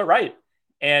 the Lakers are right.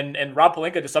 And Rob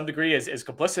Pelinka to some degree is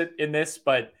complicit in this.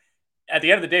 But at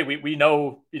the end of the day, we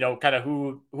know, kind of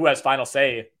who has final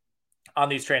say on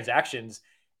these transactions.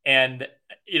 And,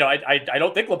 I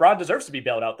don't think LeBron deserves to be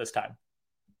bailed out this time.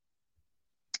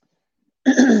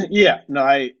 Yeah, no,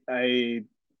 I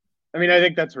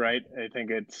think that's right. I think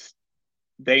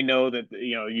they know that,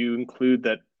 you include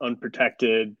that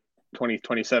unprotected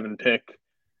 2027 pick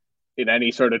in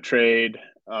any sort of trade.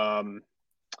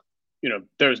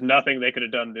 There's nothing they could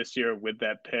have done this year with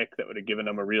that pick that would have given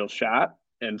them a real shot.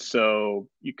 And so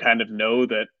you kind of know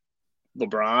that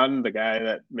LeBron, the guy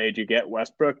that made you get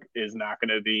Westbrook, is not going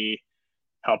to be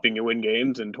helping you win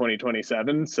games in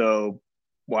 2027. So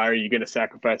why are you going to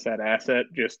sacrifice that asset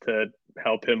just to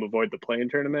help him avoid the play-in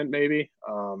tournament? Maybe.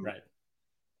 Right.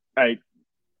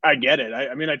 I get it.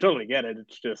 I totally get it.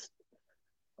 It's just,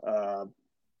 I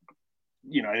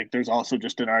think there's also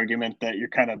just an argument that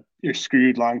you're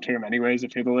screwed long-term anyways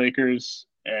if you're the Lakers.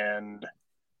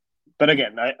 But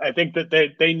again, I think that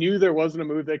they knew there wasn't a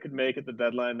move they could make at the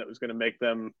deadline that was going to make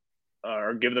them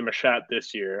or give them a shot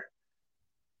this year.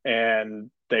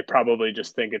 And they probably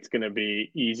just think it's going to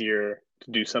be easier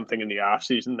to do something in the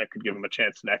offseason that could give them a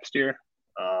chance next year.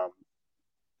 I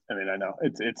know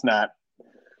it's not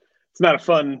a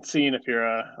fun scene if you're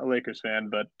a Lakers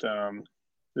fan, but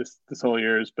this whole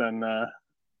year has been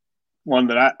one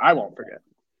that I won't forget.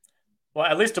 Well,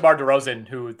 at least DeMar DeRozan,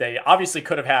 who they obviously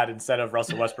could have had instead of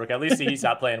Russell Westbrook, at least he's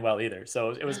not playing well either. So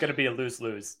it was going to be a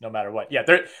lose-lose no matter what. Yeah,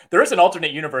 there is an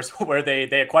alternate universe where they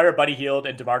acquire Buddy Hield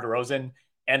and DeMar DeRozan,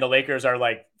 and the Lakers are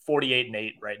like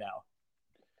 48-8 right now.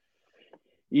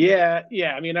 Yeah.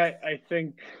 I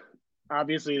think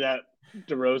obviously that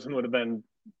DeRozan would have been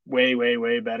way, way,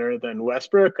 way better than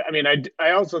Westbrook.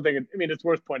 I also think it's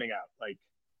worth pointing out, like,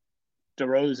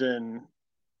 DeRozan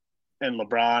and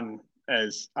LeBron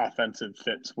as offensive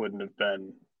fits wouldn't have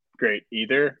been great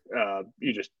either.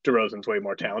 DeRozan's way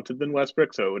more talented than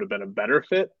Westbrook, so it would have been a better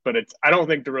fit. But I don't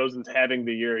think DeRozan's having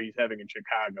the year he's having in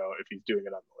Chicago if he's doing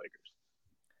it on the Lakers.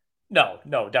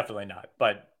 No, definitely not.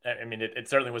 But it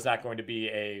certainly was not going to be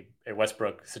a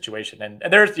Westbrook situation. And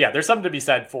there's something to be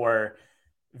said for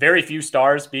very few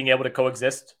stars being able to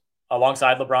coexist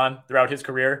alongside LeBron throughout his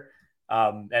career.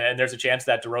 And there's a chance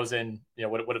that DeRozan,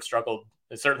 would have struggled,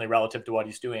 certainly relative to what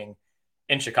he's doing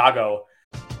in Chicago.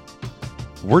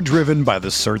 We're driven by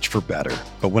the search for better.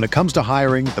 But when it comes to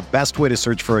hiring, the best way to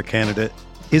search for a candidate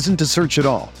isn't to search at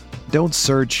all. Don't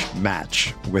search,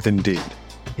 match with Indeed.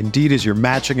 Indeed is your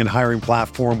matching and hiring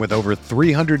platform with over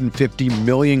 350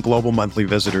 million global monthly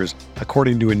visitors,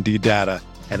 according to Indeed data,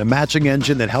 and a matching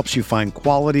engine that helps you find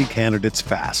quality candidates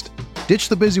fast. Ditch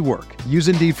the busy work. Use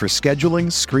Indeed for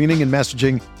scheduling, screening, and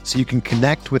messaging so you can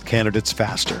connect with candidates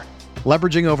faster.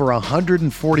 Leveraging over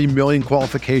 140 million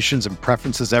qualifications and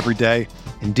preferences every day,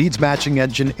 Indeed's matching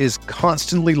engine is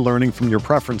constantly learning from your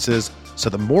preferences, so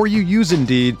the more you use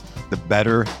Indeed, the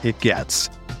better it gets.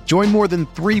 Join more than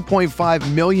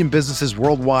 3.5 million businesses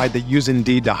worldwide that use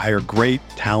Indeed to hire great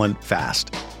talent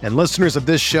fast. And listeners of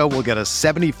this show will get a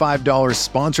 $75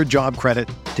 sponsored job credit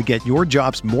to get your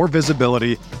jobs more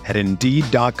visibility at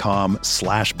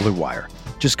Indeed.com/Blue Wire.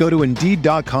 Just go to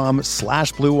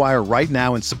Indeed.com/Blue Wire right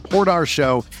now and support our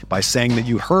show by saying that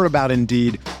you heard about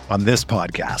Indeed on this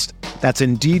podcast. That's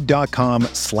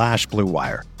Indeed.com/Blue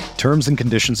Wire. Terms and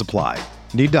conditions apply.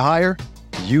 Need to hire?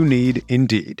 You need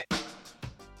Indeed.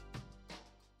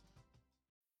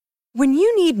 When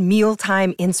you need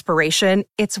mealtime inspiration,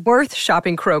 it's worth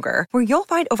shopping Kroger, where you'll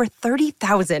find over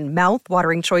 30,000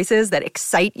 mouth-watering choices that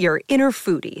excite your inner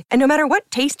foodie. And no matter what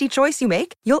tasty choice you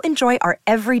make, you'll enjoy our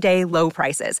everyday low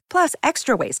prices, plus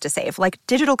extra ways to save, like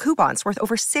digital coupons worth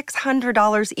over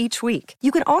 $600 each week.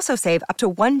 You can also save up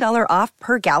to $1 off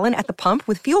per gallon at the pump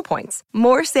with fuel points.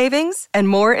 More savings and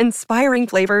more inspiring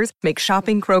flavors make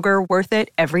shopping Kroger worth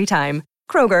it every time.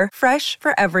 Kroger, fresh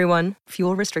for everyone.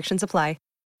 Fuel restrictions apply.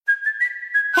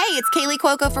 Hey, it's Kaylee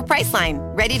Cuoco for Priceline.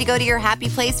 Ready to go to your happy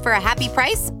place for a happy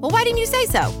price? Well, why didn't you say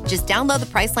so? Just download the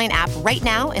Priceline app right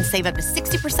now and save up to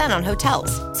 60% on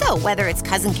hotels. So whether it's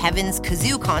Cousin Kevin's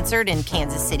Kazoo Concert in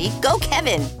Kansas City, go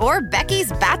Kevin, or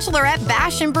Becky's Bachelorette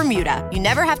Bash in Bermuda, you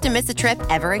never have to miss a trip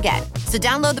ever again. So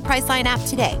download the Priceline app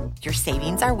today. Your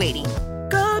savings are waiting.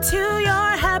 Go to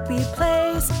your happy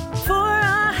place for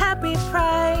a happy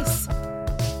price.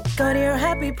 Go to your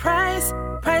happy price,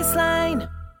 Priceline.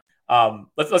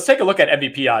 Let's take a look at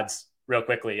MVP odds real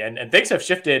quickly. And things have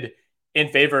shifted in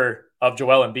favor of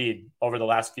Joel Embiid over the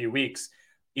last few weeks.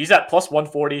 He's at plus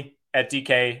 140 at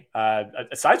DK,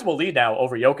 a sizable lead now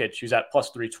over Jokic, who's at plus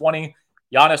 320.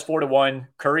 Giannis 4-1.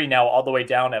 Curry now all the way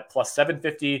down at plus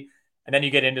 750. And then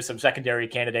you get into some secondary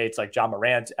candidates like John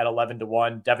Morant at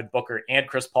 11-1, Devin Booker and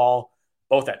Chris Paul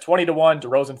both at 20-1,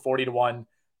 DeRozan 40-1,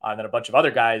 and then a bunch of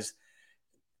other guys.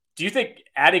 Do you think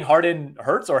adding Harden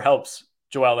hurts or helps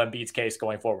Joel Embiid's case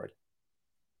going forward?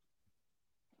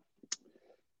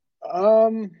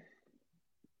 I'm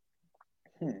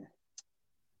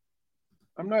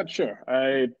not sure.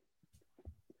 I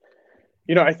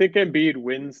think Embiid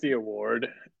wins the award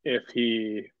if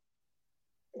he,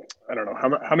 I don't know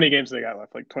how many games they got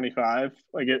left, like 25.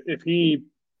 Like if he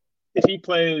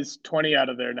plays 20 out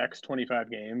of their next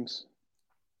 25 games,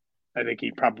 I think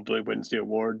he probably wins the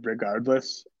award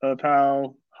regardless of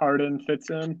how Harden fits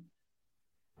in.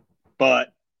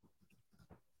 But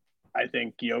I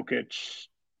think Jokic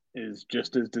is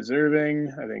just as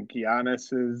deserving. I think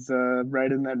Giannis is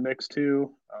right in that mix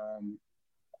too.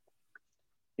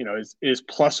 Is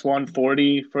plus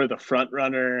 140 for the front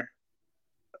runner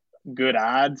good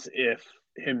odds if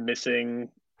him missing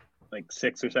like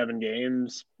 6 or 7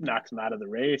 games knocks him out of the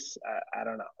race? I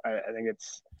don't know. I think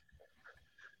it's,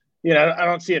 I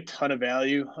don't see a ton of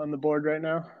value on the board right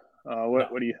now.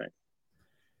 What do you think?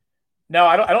 No,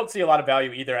 I don't see a lot of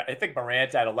value either. I think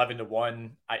Morant at 11-1.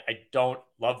 I don't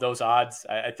love those odds.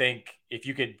 I think if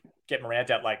you could get Morant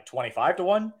at like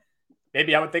 25-1,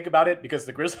 maybe I would think about it, because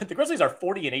the Grizzlies are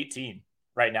 40-18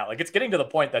 right now. Like, it's getting to the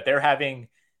point that they're having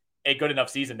a good enough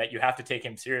season that you have to take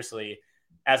him seriously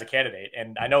as a candidate.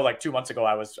 And I know like 2 months ago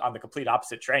I was on the complete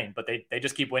opposite train, but they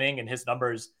just keep winning and his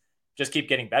numbers just keep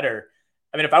getting better.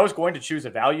 I mean, if I was going to choose a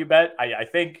value bet, I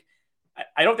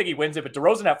don't think he wins it, but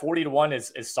DeRozan at 40-1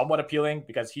 is somewhat appealing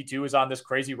because he too is on this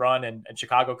crazy run, and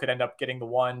Chicago could end up getting the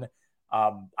one.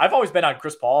 I've always been on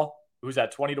Chris Paul, who's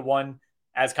at 20-1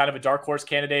 as kind of a dark horse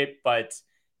candidate, but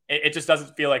it just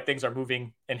doesn't feel like things are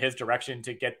moving in his direction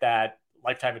to get that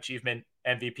lifetime achievement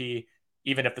MVP,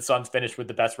 even if the Suns finish with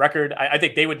the best record. I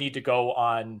think they would need to go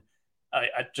on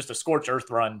just a scorched earth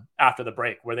run after the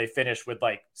break where they finish with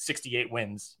like 68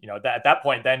 wins. At that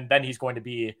point, then he's going to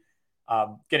be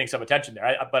getting some attention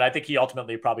there. But I think he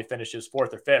ultimately probably finishes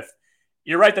 4th or 5th.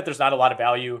 You're right that there's not a lot of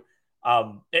value.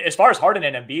 As far as Harden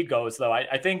and Embiid goes, though,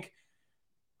 I think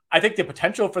the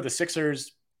potential for the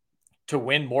Sixers to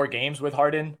win more games with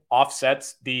Harden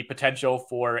offsets the potential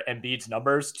for Embiid's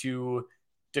numbers to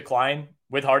decline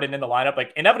with Harden in the lineup.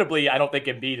 Like, inevitably, I don't think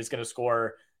Embiid is going to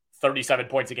score 37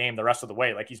 points a game the rest of the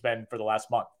way like he's been for the last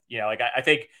month. I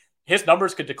think his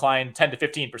numbers could decline 10 to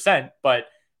 15%, but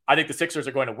I think the Sixers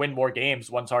are going to win more games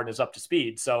once Harden is up to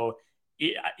speed. So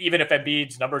even if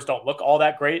Embiid's numbers don't look all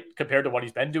that great compared to what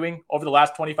he's been doing over the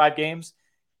last 25 games,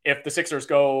 if the Sixers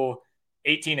go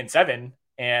 18-7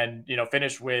 and,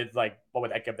 finish with like, what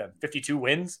would that give them? 52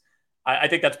 wins. I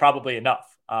think that's probably enough.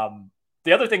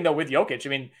 The other thing though, with Jokic, I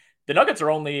mean, the Nuggets are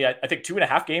only, I think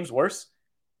 2.5 games worse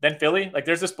than Philly. Like,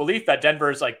 there's this belief that Denver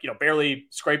is like, barely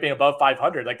scraping above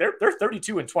 500. Like they're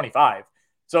 32-25.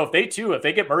 So if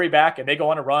they get Murray back and they go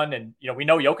on a run, and, we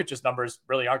know Jokic's numbers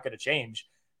really aren't going to change,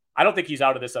 I don't think he's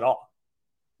out of this at all.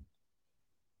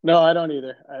 No, I don't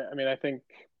either. I mean, I think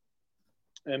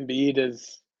Embiid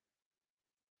is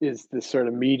the sort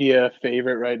of media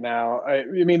favorite right now. I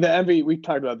mean, the MVP, we've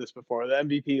talked about this before. The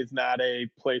MVP is not a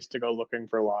place to go looking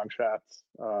for long shots.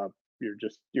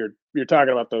 You're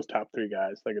talking about those top 3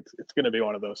 guys. Like, it's going to be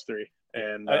one of those 3,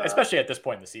 and especially at this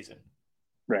point in the season,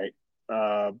 right?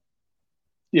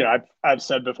 I've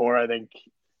said before, I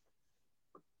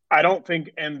don't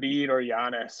think Embiid or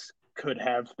Giannis could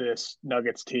have this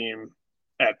Nuggets team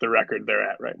at the record they're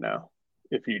at right now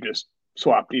if you just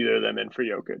swapped either of them in for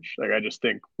Jokic. Like, I just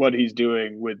think what he's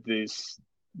doing with this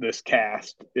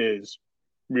cast is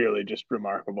really just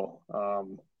remarkable.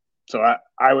 So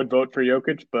I would vote for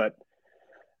Jokic, but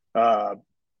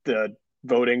the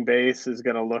voting base is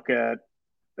going to look at,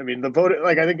 I mean, I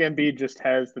think Embiid just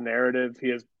has the narrative. He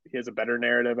has a better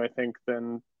narrative, I think,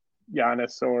 than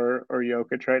Giannis or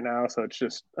Jokic right now. So it's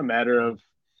just a matter of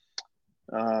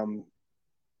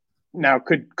now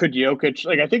could Jokic,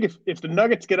 like, I think if the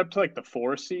Nuggets get up to like the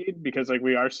 4 seed, because like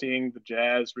we are seeing the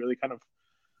Jazz really kind of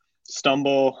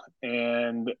stumble,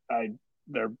 and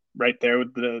they're right there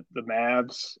with the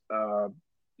Mavs.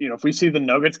 If we see the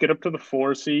Nuggets get up to the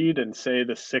 4 seed and say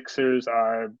the Sixers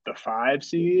are the 5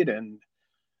 seed, and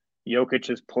Jokic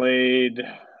has played,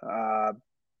 I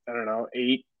don't know,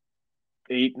 8,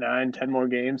 9, 10 more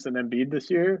games than Embiid this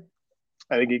year,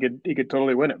 I think he could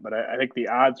totally win it. But I think the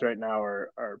odds right now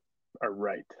are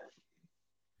right.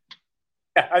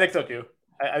 Yeah, I think so too.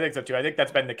 I think so too. I think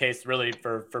that's been the case really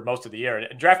for most of the year.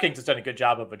 And DraftKings has done a good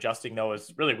job of adjusting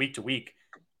those really week to week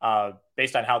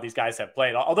based on how these guys have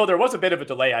played. Although there was a bit of a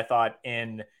delay, I thought,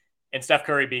 in Steph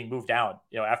Curry being moved down,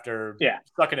 after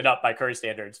sucking it up by Curry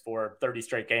standards for 30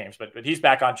 straight games. But he's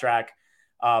back on track.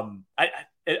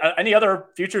 Any other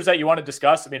futures that you want to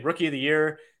discuss? I mean, rookie of the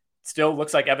year still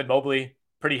looks like Evan Mobley,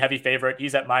 pretty heavy favorite.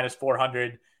 He's at minus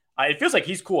 400. It feels like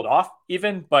he's cooled off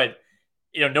even, but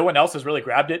no one else has really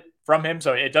grabbed it from him.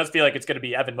 So it does feel like it's going to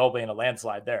be Evan Mobley in a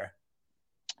landslide there.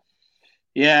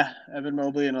 Yeah, Evan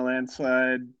Mobley in a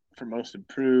landslide for most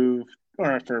improved,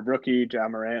 or for rookie. Ja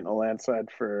Morant in a landslide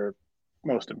for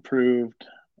most improved.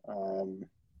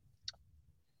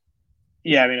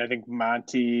 Yeah, I mean, I think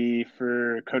Monty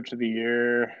for coach of the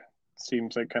year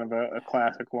seems like kind of a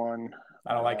classic one.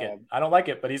 I don't like it. I don't like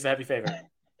it, but he's a heavy favorite.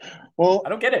 Well, I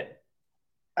don't get it.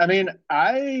 I mean,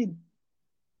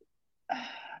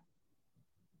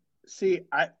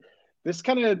 this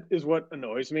kind of is what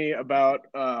annoys me about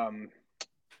a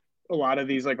lot of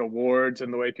these like awards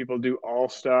and the way people do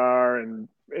All-Star and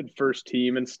first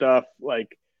team and stuff.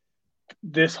 Like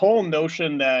this whole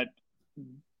notion that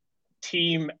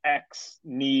Team X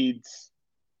needs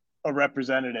a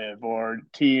representative or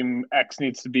Team X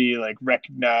needs to be like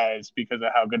recognized because of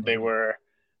how good they were.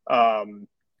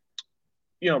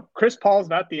 Chris Paul's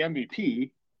not the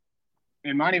MVP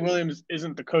and Monty Williams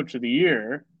isn't the coach of the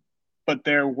year, but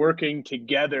they're working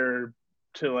together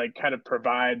to like kind of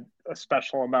provide a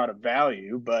special amount of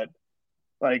value. But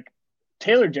like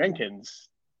Taylor Jenkins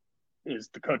is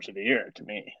the coach of the year to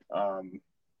me,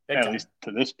 at least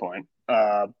to this point.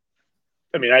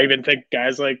 I mean, I even think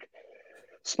guys like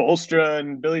Spoelstra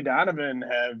and Billy Donovan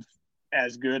have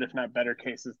as good, if not better,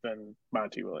 cases than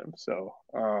Monty Williams. So,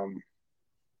 I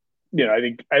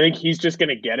think he's just going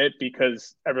to get it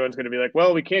because everyone's going to be like,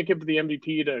 well, we can't give the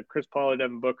MVP to Chris Paul or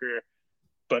Devin Booker,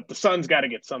 but the Suns got to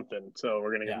get something. So we're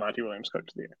going to give Monty Williams coach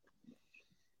of the year.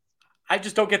 I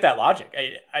just don't get that logic.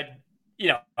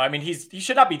 He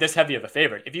should not be this heavy of a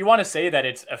favorite. If you want to say that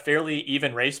it's a fairly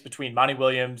even race between Monty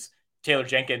Williams, Taylor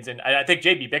Jenkins, and I think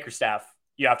JB Bickerstaff,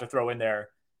 you have to throw in there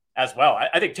as well.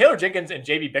 I think Taylor Jenkins and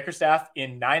JB Bickerstaff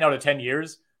in 9 out of 10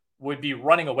 years would be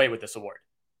running away with this award,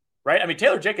 right? I mean,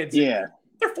 Taylor Jenkins, they're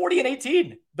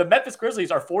 40-18. The Memphis Grizzlies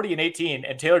are 40-18,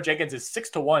 and Taylor Jenkins is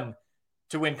 6-1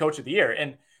 to win coach of the year.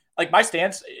 And like my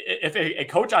stance, if a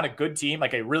coach on a good team,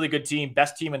 like a really good team,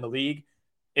 best team in the league,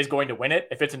 is going to win it,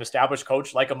 if it's an established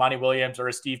coach like a Monty Williams or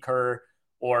a Steve Kerr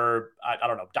or I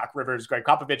don't know, Doc Rivers, Greg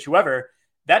Popovich, whoever,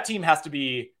 that team has to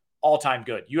be all-time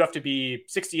good. You have to be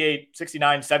 68,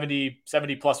 69, 70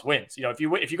 plus wins. If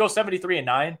you go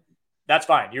 73-9, that's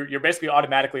fine. You're basically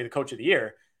automatically the coach of the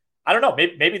year. I don't know.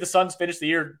 Maybe the Suns finish the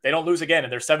year, they don't lose again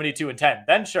and they're 72-10.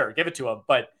 Then sure, give it to them.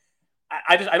 But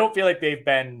I don't feel like they've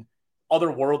been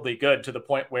otherworldly good to the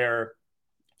point where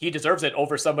he deserves it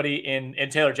over somebody in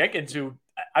Taylor Jenkins, who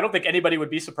I don't think anybody would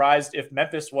be surprised if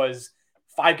Memphis was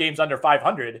 5 games under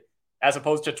 500 as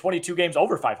opposed to 22 games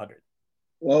over 500.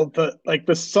 Well,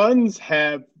 the Suns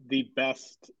have the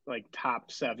best like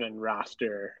top 7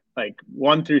 roster, like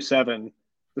 1 through 7.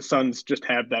 The Suns just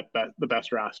have the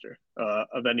best roster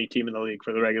of any team in the league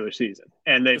for the regular season,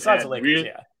 and they've had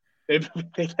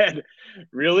they've had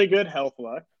really good health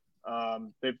luck.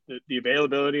 The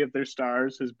availability of their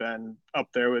stars has been up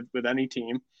there with any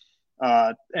team,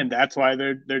 and that's why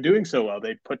they're doing so well.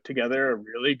 They put together a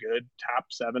really good top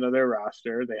 7 of their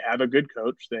roster. They have a good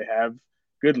coach. They have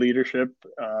good leadership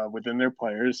within their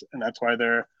players, and that's why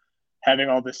they're having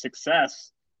all this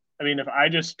success. I mean, if I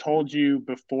just told you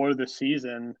before the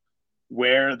season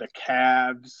where the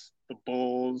Cavs, the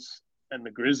Bulls, and the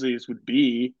Grizzlies would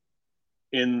be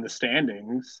in the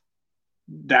standings,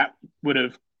 that would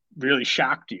have really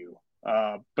shocked you.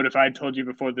 But if I told you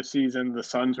before the season the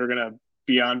Suns were going to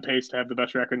be on pace to have the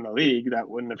best record in the league, that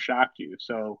wouldn't have shocked you.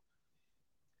 So,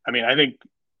 I mean, I think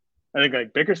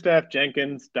like Bickerstaff,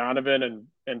 Jenkins, Donovan,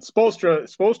 and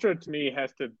Spoelstra to me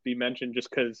has to be mentioned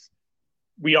just because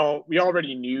we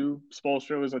already knew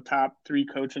Spoelstra was a top 3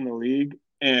 coach in the league,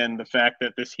 and the fact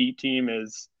that this Heat team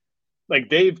is like,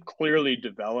 they've clearly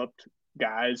developed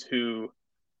guys who,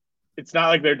 it's not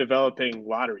like they're developing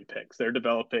lottery picks. They're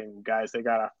developing guys they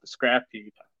got off the scrap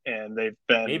heap, and they've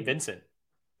been Gabe Vincent.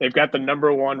 They've got the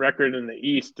number 1 record in the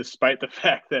East, despite the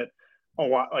fact that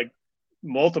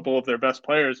multiple of their best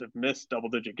players have missed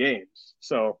double-digit games.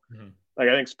 So, I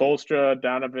think Spoelstra,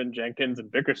 Donovan, Jenkins, and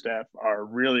Bickerstaff are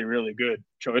really, really good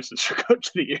choices for coach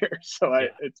of the year. So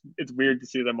it's weird to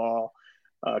see them all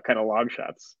kind of long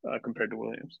shots compared to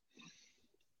Williams.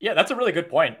 Yeah, that's a really good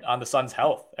point on the Suns'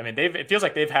 health. I mean, it feels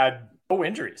like they've had no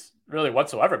injuries really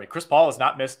whatsoever. I mean, Chris Paul has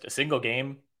not missed a single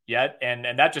game yet.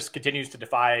 And that just continues to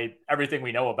defy everything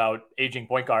we know about aging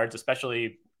point guards,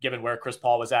 especially given where Chris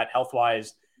Paul was at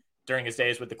health-wise during his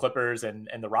days with the Clippers and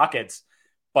the Rockets.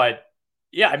 But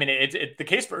yeah, I mean, it's the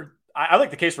case for, I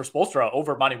like the case for Spoelstra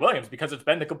over Monty Williams because it's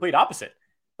been the complete opposite.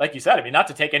 Like you said, I mean, not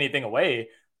to take anything away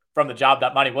from the job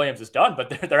that Monty Williams has done, but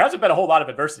there hasn't been a whole lot of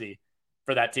adversity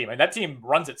for that team. And that team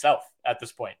runs itself at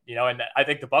this point, and I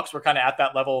think the Bucks were kind of at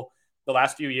that level the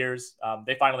last few years.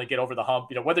 They finally get over the hump,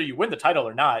 whether you win the title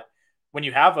or not, when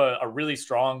you have a really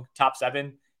strong top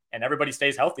 7 and everybody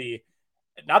stays healthy,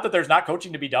 not that there's not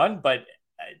coaching to be done, but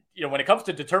when it comes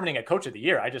to determining a coach of the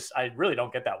year, I really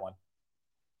don't get that one.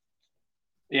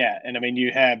 Yeah. And I mean,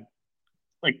 you had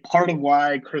like part of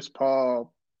why Chris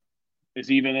Paul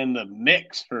is even in the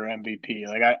mix for MVP.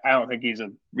 Like, I don't think he's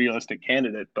a realistic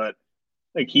candidate, but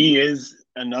like he is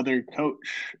another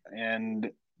coach.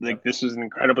 And like, this is an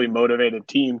incredibly motivated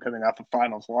team coming off a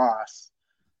finals loss.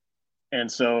 And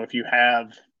so if you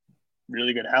have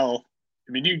really good health,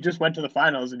 I mean, you just went to the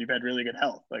finals and you've had really good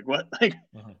health. Like what,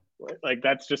 like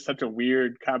that's just such a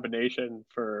weird combination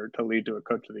to lead to a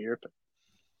coach of the year pick.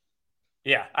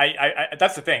 Yeah, I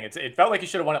that's the thing. It felt like he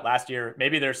should have won it last year.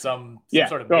 Maybe there's some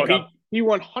sort of makeup. He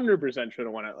 100% should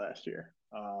have won it last year.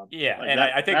 I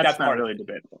think that's not really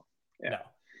debatable. Yeah. No.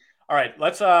 All right,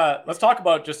 let's talk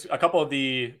about just a couple of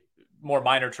the more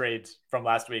minor trades from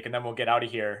last week, and then we'll get out of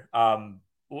here.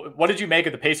 What did you make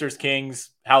of the Pacers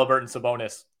Kings Halliburton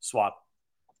Sabonis swap?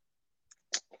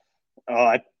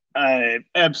 Oh, I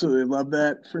absolutely love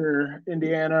that for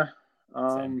Indiana.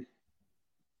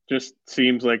 Just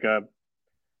seems like a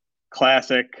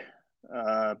classic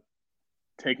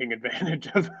taking advantage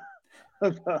of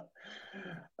a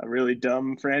really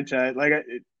dumb franchise. Like,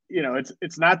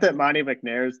 it's not that Monty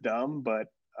McNair is dumb, but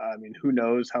I mean, who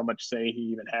knows how much say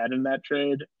he even had in that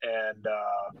trade. And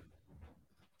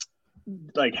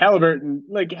like Halliburton,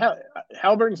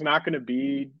 Halliburton's not going to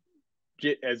be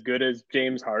as good as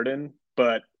James Harden,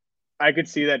 but I could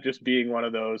see that just being one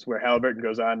of those where Halliburton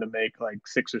goes on to make like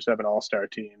 6 or 7 all-star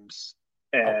teams.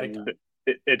 And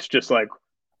it's just like,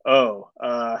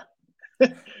 that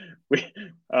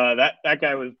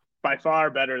guy was by far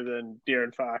better than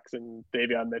De'Aaron Fox and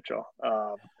Davion Mitchell.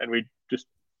 And we just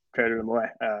traded him away.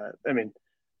 I mean,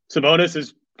 Sabonis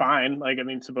is fine. Like, I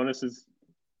mean, Sabonis is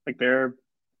like I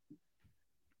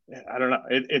don't know.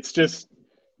 It's just,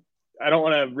 I don't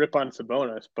want to rip on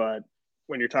Sabonis, but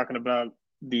when you're talking about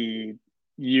the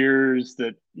years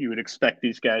that you would expect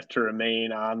these guys to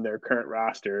remain on their current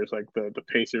rosters, like the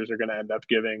Pacers are going to end up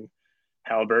giving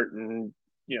Halliburton,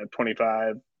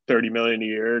 25, 30 million a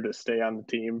year to stay on the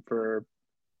team for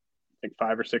like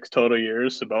 5 or 6 total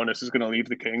years. Sabonis is going to leave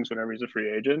the Kings whenever he's a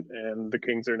free agent, and the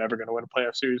Kings are never going to win a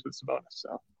playoff series with Sabonis.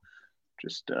 So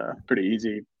just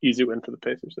pretty easy win for the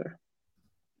Pacers there.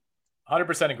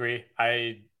 100% agree.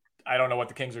 I don't know what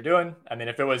the Kings are doing. I mean,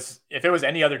 if it was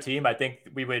any other team, I think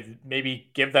we would maybe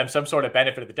give them some sort of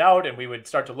benefit of the doubt, and we would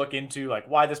start to look into like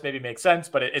why this maybe makes sense.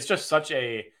 But it's just such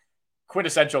a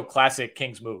quintessential classic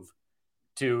Kings move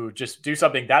to just do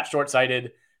something that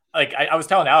short-sighted. Like I was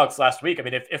telling Alex last week, I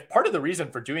mean, if part of the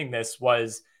reason for doing this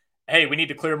was, hey, we need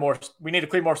to clear more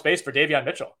space for Davion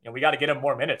Mitchell. We got to get him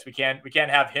more minutes. We can't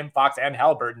have him, Fox, and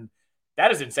Halliburton.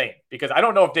 That is insane because I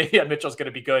don't know if Davion Mitchell is going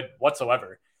to be good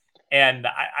whatsoever. And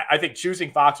I think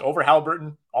choosing Fox over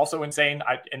Halliburton, also insane.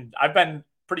 I've been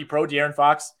pretty pro De'Aaron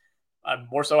Fox,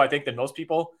 more so I think than most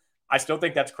people. I still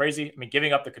think that's crazy. I mean,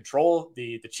 giving up the control,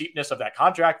 the cheapness of that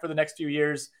contract for the next few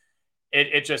years,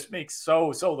 it just makes so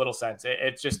little sense.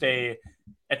 It's just it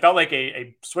felt like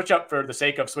a switch up for the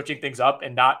sake of switching things up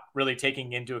and not really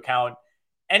taking into account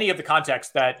any of the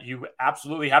context that you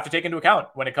absolutely have to take into account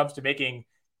when it comes to making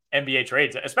NBA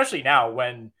trades, especially now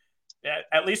when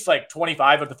at least like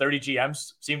 25 of the 30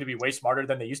 GMs seem to be way smarter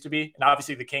than they used to be. And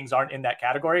obviously the Kings aren't in that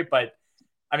category, but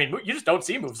I mean, you just don't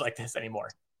see moves like this anymore.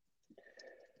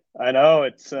 I know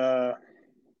it's, and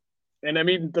I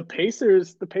mean, the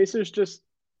Pacers just,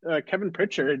 Kevin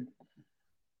Pritchard,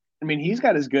 I mean, he's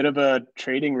got as good of a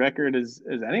trading record as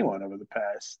anyone over the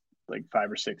past like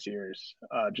 5 or 6 years.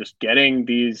 Just getting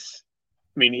these,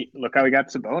 I mean, look how he got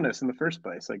Sabonis in the first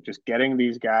place. Like just getting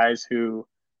these guys who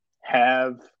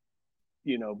have,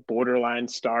 borderline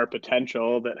star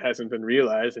potential that hasn't been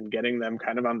realized and getting them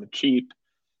kind of on the cheap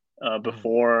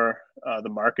before the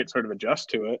market sort of adjusts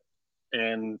to it.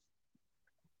 And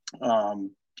I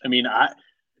mean, I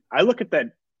look at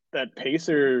that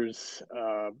Pacers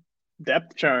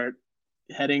depth chart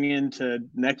heading into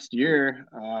next year.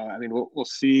 I mean, we'll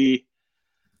see.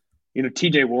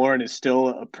 TJ Warren is still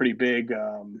a pretty big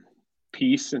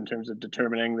piece in terms of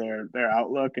determining their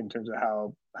outlook in terms of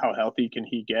how healthy can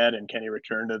he get and can he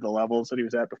return to the levels that he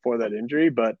was at before that injury.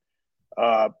 But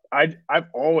I've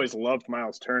always loved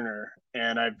Miles Turner,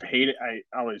 and I've hated.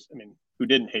 Who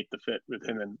didn't hate the fit with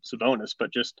him and Sabonis?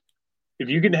 But just if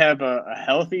you can have a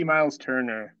healthy Miles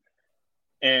Turner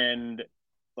and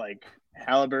like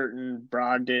Halliburton,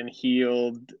 Brogdon,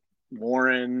 Hield,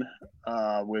 Warren,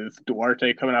 with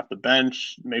Duarte coming off the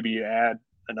bench, maybe you add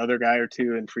another guy or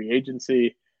two in free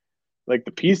agency. Like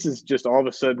the pieces just all of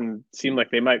a sudden seem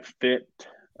like they might fit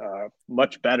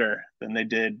much better than they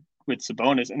did with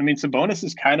Sabonis. And I mean, Sabonis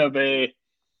is kind of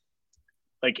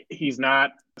he's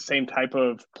not the same type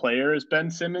of player as Ben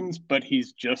Simmons, but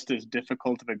he's just as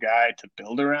difficult of a guy to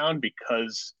build around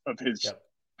because of his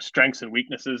strengths and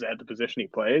weaknesses at the position he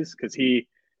plays. Because he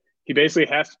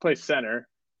basically has to play center,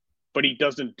 but he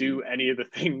doesn't do any of the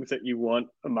things that you want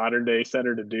a modern day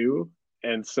center to do.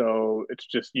 And so it's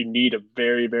just, you need a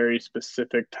very, very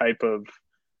specific type of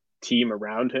team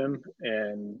around him.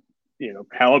 And,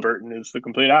 Halliburton is the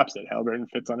complete opposite. Halliburton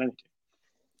fits on any team.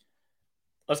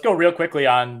 Let's go real quickly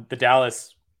on the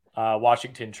Dallas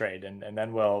Washington trade, and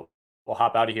then we'll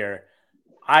hop out of here.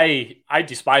 I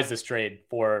despise this trade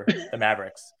for the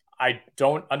Mavericks. I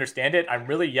don't understand it. I'm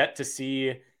really yet to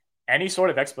see any sort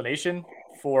of explanation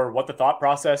for what the thought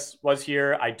process was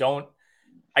here. I don't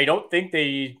think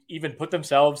they even put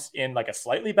themselves in like a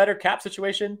slightly better cap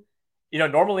situation.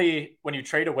 Normally when you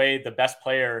trade away the best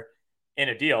player in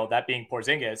a deal, that being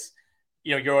Porzingis,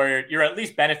 you're at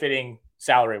least benefiting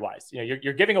salary wise.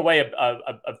 You're giving away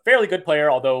a fairly good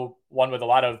player, although one with a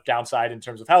lot of downside in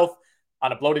terms of health,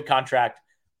 on a bloated contract.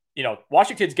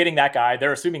 Washington's getting that guy.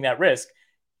 They're assuming that risk.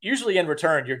 Usually in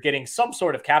return, you're getting some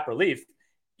sort of cap relief.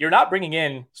 You're not bringing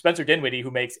in Spencer Dinwiddie,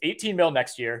 who makes $18 million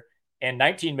next year and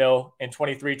 $19 million in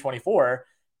 23-24,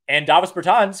 and Davis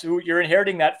Bertans, who you're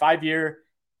inheriting that 5-year,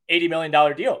 $80 million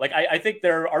deal. Like, I think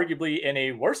they're arguably in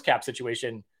a worse cap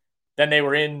situation than they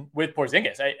were in with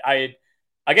Porzingis.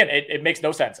 Again, it makes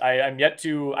no sense. I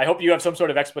hope you have some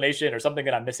sort of explanation or something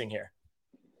that I'm missing here.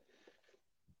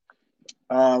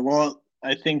 Well,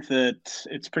 I think that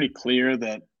it's pretty clear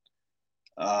that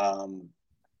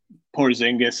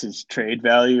Porzingis' trade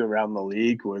value around the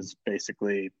league was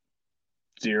basically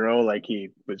zero. Like,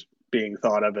 he was being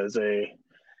thought of as a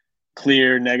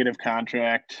clear negative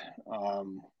contract.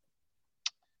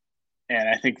 And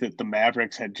I think that the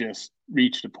Mavericks had just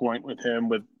reached a point with him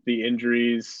with the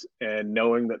injuries and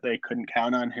knowing that they couldn't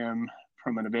count on him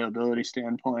from an availability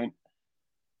standpoint,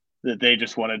 that they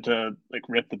just wanted to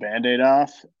rip the Band-Aid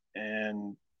off.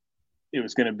 And it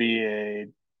was going to be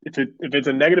if it's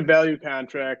a negative value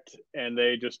contract and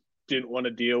they just didn't want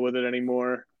to deal with it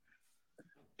anymore,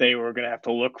 they were going to have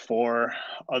to look for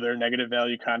other negative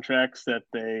value contracts that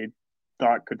they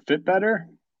thought could fit better.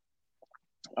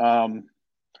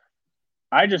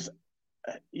 I just,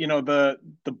 the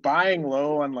buying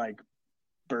low on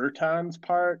Bertans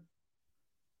part,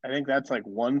 I think that's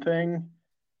one thing,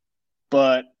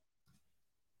 but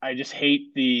I just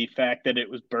hate the fact that it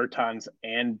was Bertans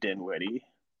and Dinwiddie,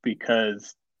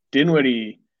 because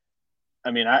Dinwiddie,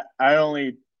 I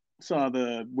only saw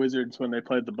the Wizards when they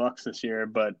played the Bucks this year,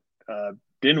 but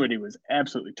Dinwiddie was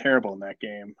absolutely terrible in that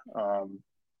game.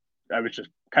 I was just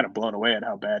kind of blown away at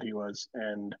how bad he was.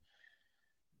 And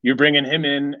you're bringing him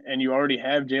in, and you already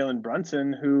have Jalen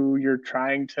Brunson, who you're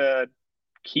trying to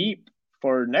keep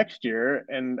for next year.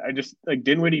 And I just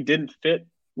Dinwiddie didn't fit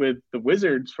with the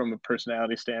Wizards from a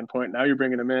personality standpoint. Now you're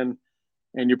bringing him in,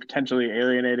 and you're potentially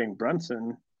alienating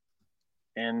Brunson.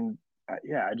 And I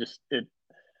didn't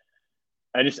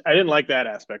like that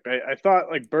aspect. I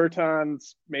thought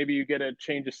Bertans, maybe you get a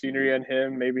change of scenery on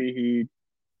him. Maybe he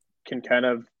can kind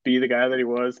of be the guy that he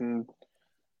was in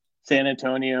San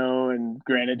Antonio, and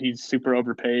granted he's super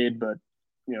overpaid, but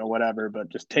whatever. But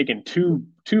just taking two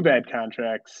bad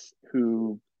contracts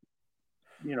who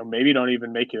maybe don't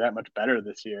even make you that much better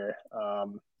this year,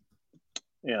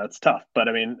 it's tough. But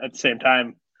at the same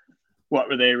time, what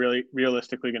were they really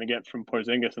realistically going to get from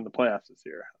Porzingis in the playoffs this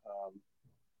year?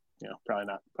 Probably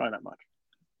not much.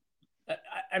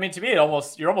 To me,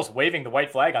 you're almost waving the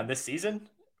white flag on this season,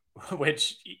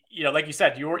 which, like you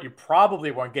said, you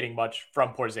probably weren't getting much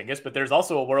from Porzingis, but there's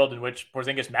also a world in which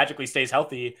Porzingis magically stays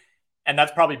healthy, and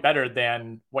that's probably better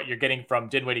than what you're getting from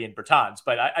Dinwiddie and Bertans.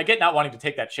 But I get not wanting to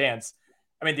take that chance.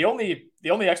 The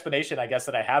only explanation, I guess,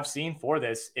 that I have seen for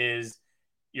this is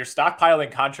you're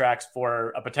stockpiling contracts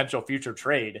for a potential future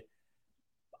trade.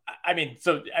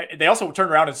 So they also turned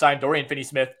around and signed Dorian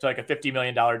Finney-Smith to a $50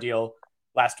 million deal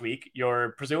last week.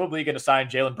 You're presumably going to sign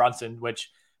Jalen Brunson, which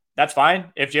that's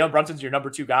fine. If Jalen Brunson's your number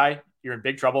 2 guy, you're in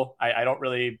big trouble. I don't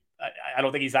really I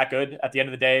don't think he's that good at the end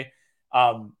of the day.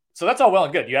 So that's all well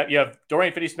and good. You have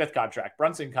Dorian Finney-Smith contract,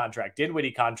 Brunson contract,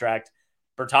 Dinwiddie contract,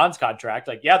 Bertans contract.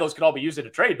 Like, yeah, those could all be used in a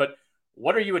trade, but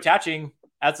what are you attaching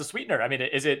as the sweetener? I mean,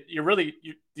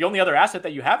 the only other asset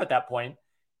that you have at that point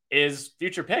is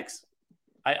future picks.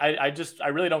 I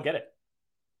really don't get it.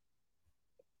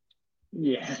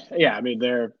 Yeah. I mean,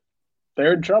 they're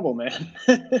in trouble, man.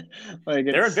 Like,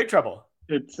 they're in big trouble.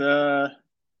 It's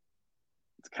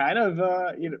kind of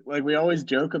like we always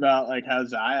joke about like how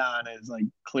Zion is like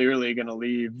clearly going to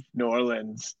leave New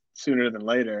Orleans sooner than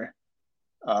later.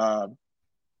 I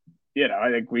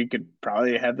think we could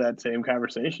probably have that same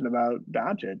conversation about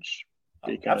Doncic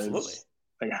because absolutely.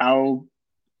 Like how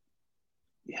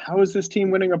is this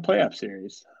team winning a playoff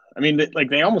series? I mean,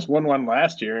 they almost won one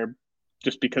last year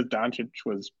just because Doncic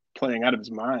was playing out of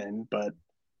his mind, but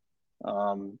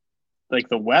like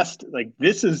the West, like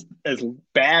this is as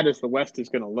bad as the West is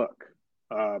going to look.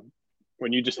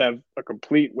 When you just have a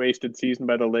complete wasted season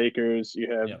by the Lakers, you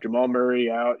have Jamal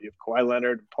Murray out, you have Kawhi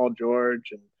Leonard, Paul George,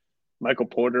 and Michael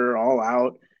Porter all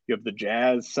out. You have the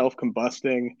Jazz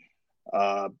self-combusting.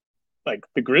 Like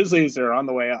the Grizzlies are on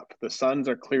the way up. The Suns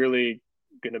are clearly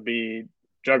going to be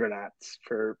juggernauts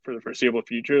for the foreseeable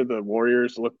future. The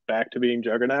Warriors look back to being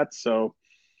juggernauts. So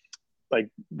like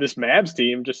this Mavs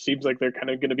team just seems like they're kind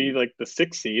of going to be like the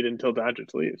 6th seed until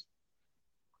Doncic leaves.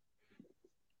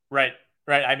 Right.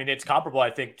 I mean, it's comparable, I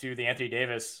think, to the Anthony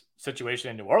Davis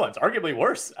situation in New Orleans, arguably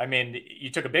worse. I mean, you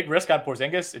took a big risk on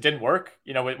Porzingis. It didn't work.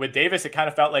 With Davis, it kind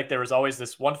of felt like there was always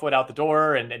this 1 foot out the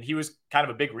door, and he was kind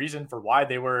of a big reason for why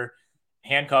they were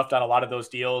handcuffed on a lot of those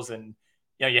deals. And,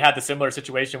 you had the similar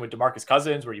situation with DeMarcus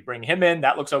Cousins where you bring him in,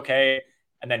 that looks okay,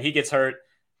 and then he gets hurt.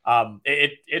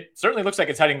 It certainly looks like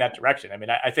it's heading that direction. I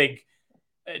mean, I think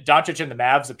Doncic and the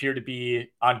Mavs appear to be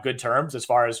on good terms as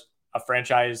far as a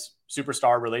franchise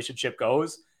superstar relationship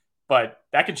goes, but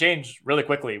that can change really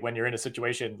quickly when you're in a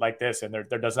situation like this, and there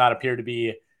does not appear to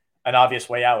be an obvious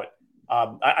way out.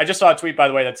 I just saw a tweet, by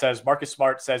the way, that says Marcus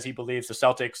Smart says he believes the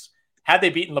Celtics, had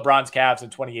they beaten LeBron's Cavs in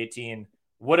 2018,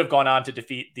 would have gone on to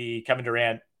defeat the Kevin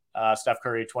Durant, Steph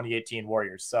Curry 2018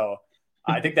 Warriors. So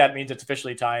I think that means it's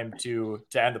officially time to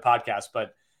end the podcast.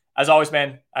 But as always,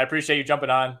 man, I appreciate you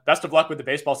jumping on. Best of luck with the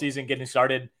baseball season getting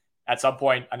started at some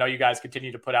point. I know you guys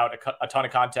continue to put out a ton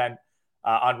of content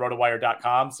on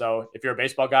rotowire.com. So if you're a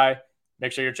baseball guy,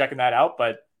 make sure you're checking that out.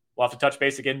 But we'll have to touch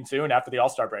base again soon after the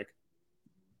All-Star break.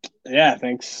 Yeah,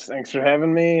 thanks for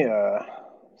having me.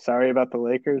 Sorry about the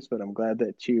Lakers, but I'm glad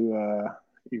that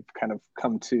you've kind of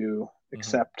come to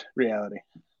accept reality.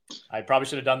 I probably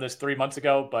should have done this 3 months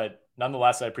ago, but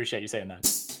nonetheless, I appreciate you saying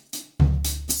that.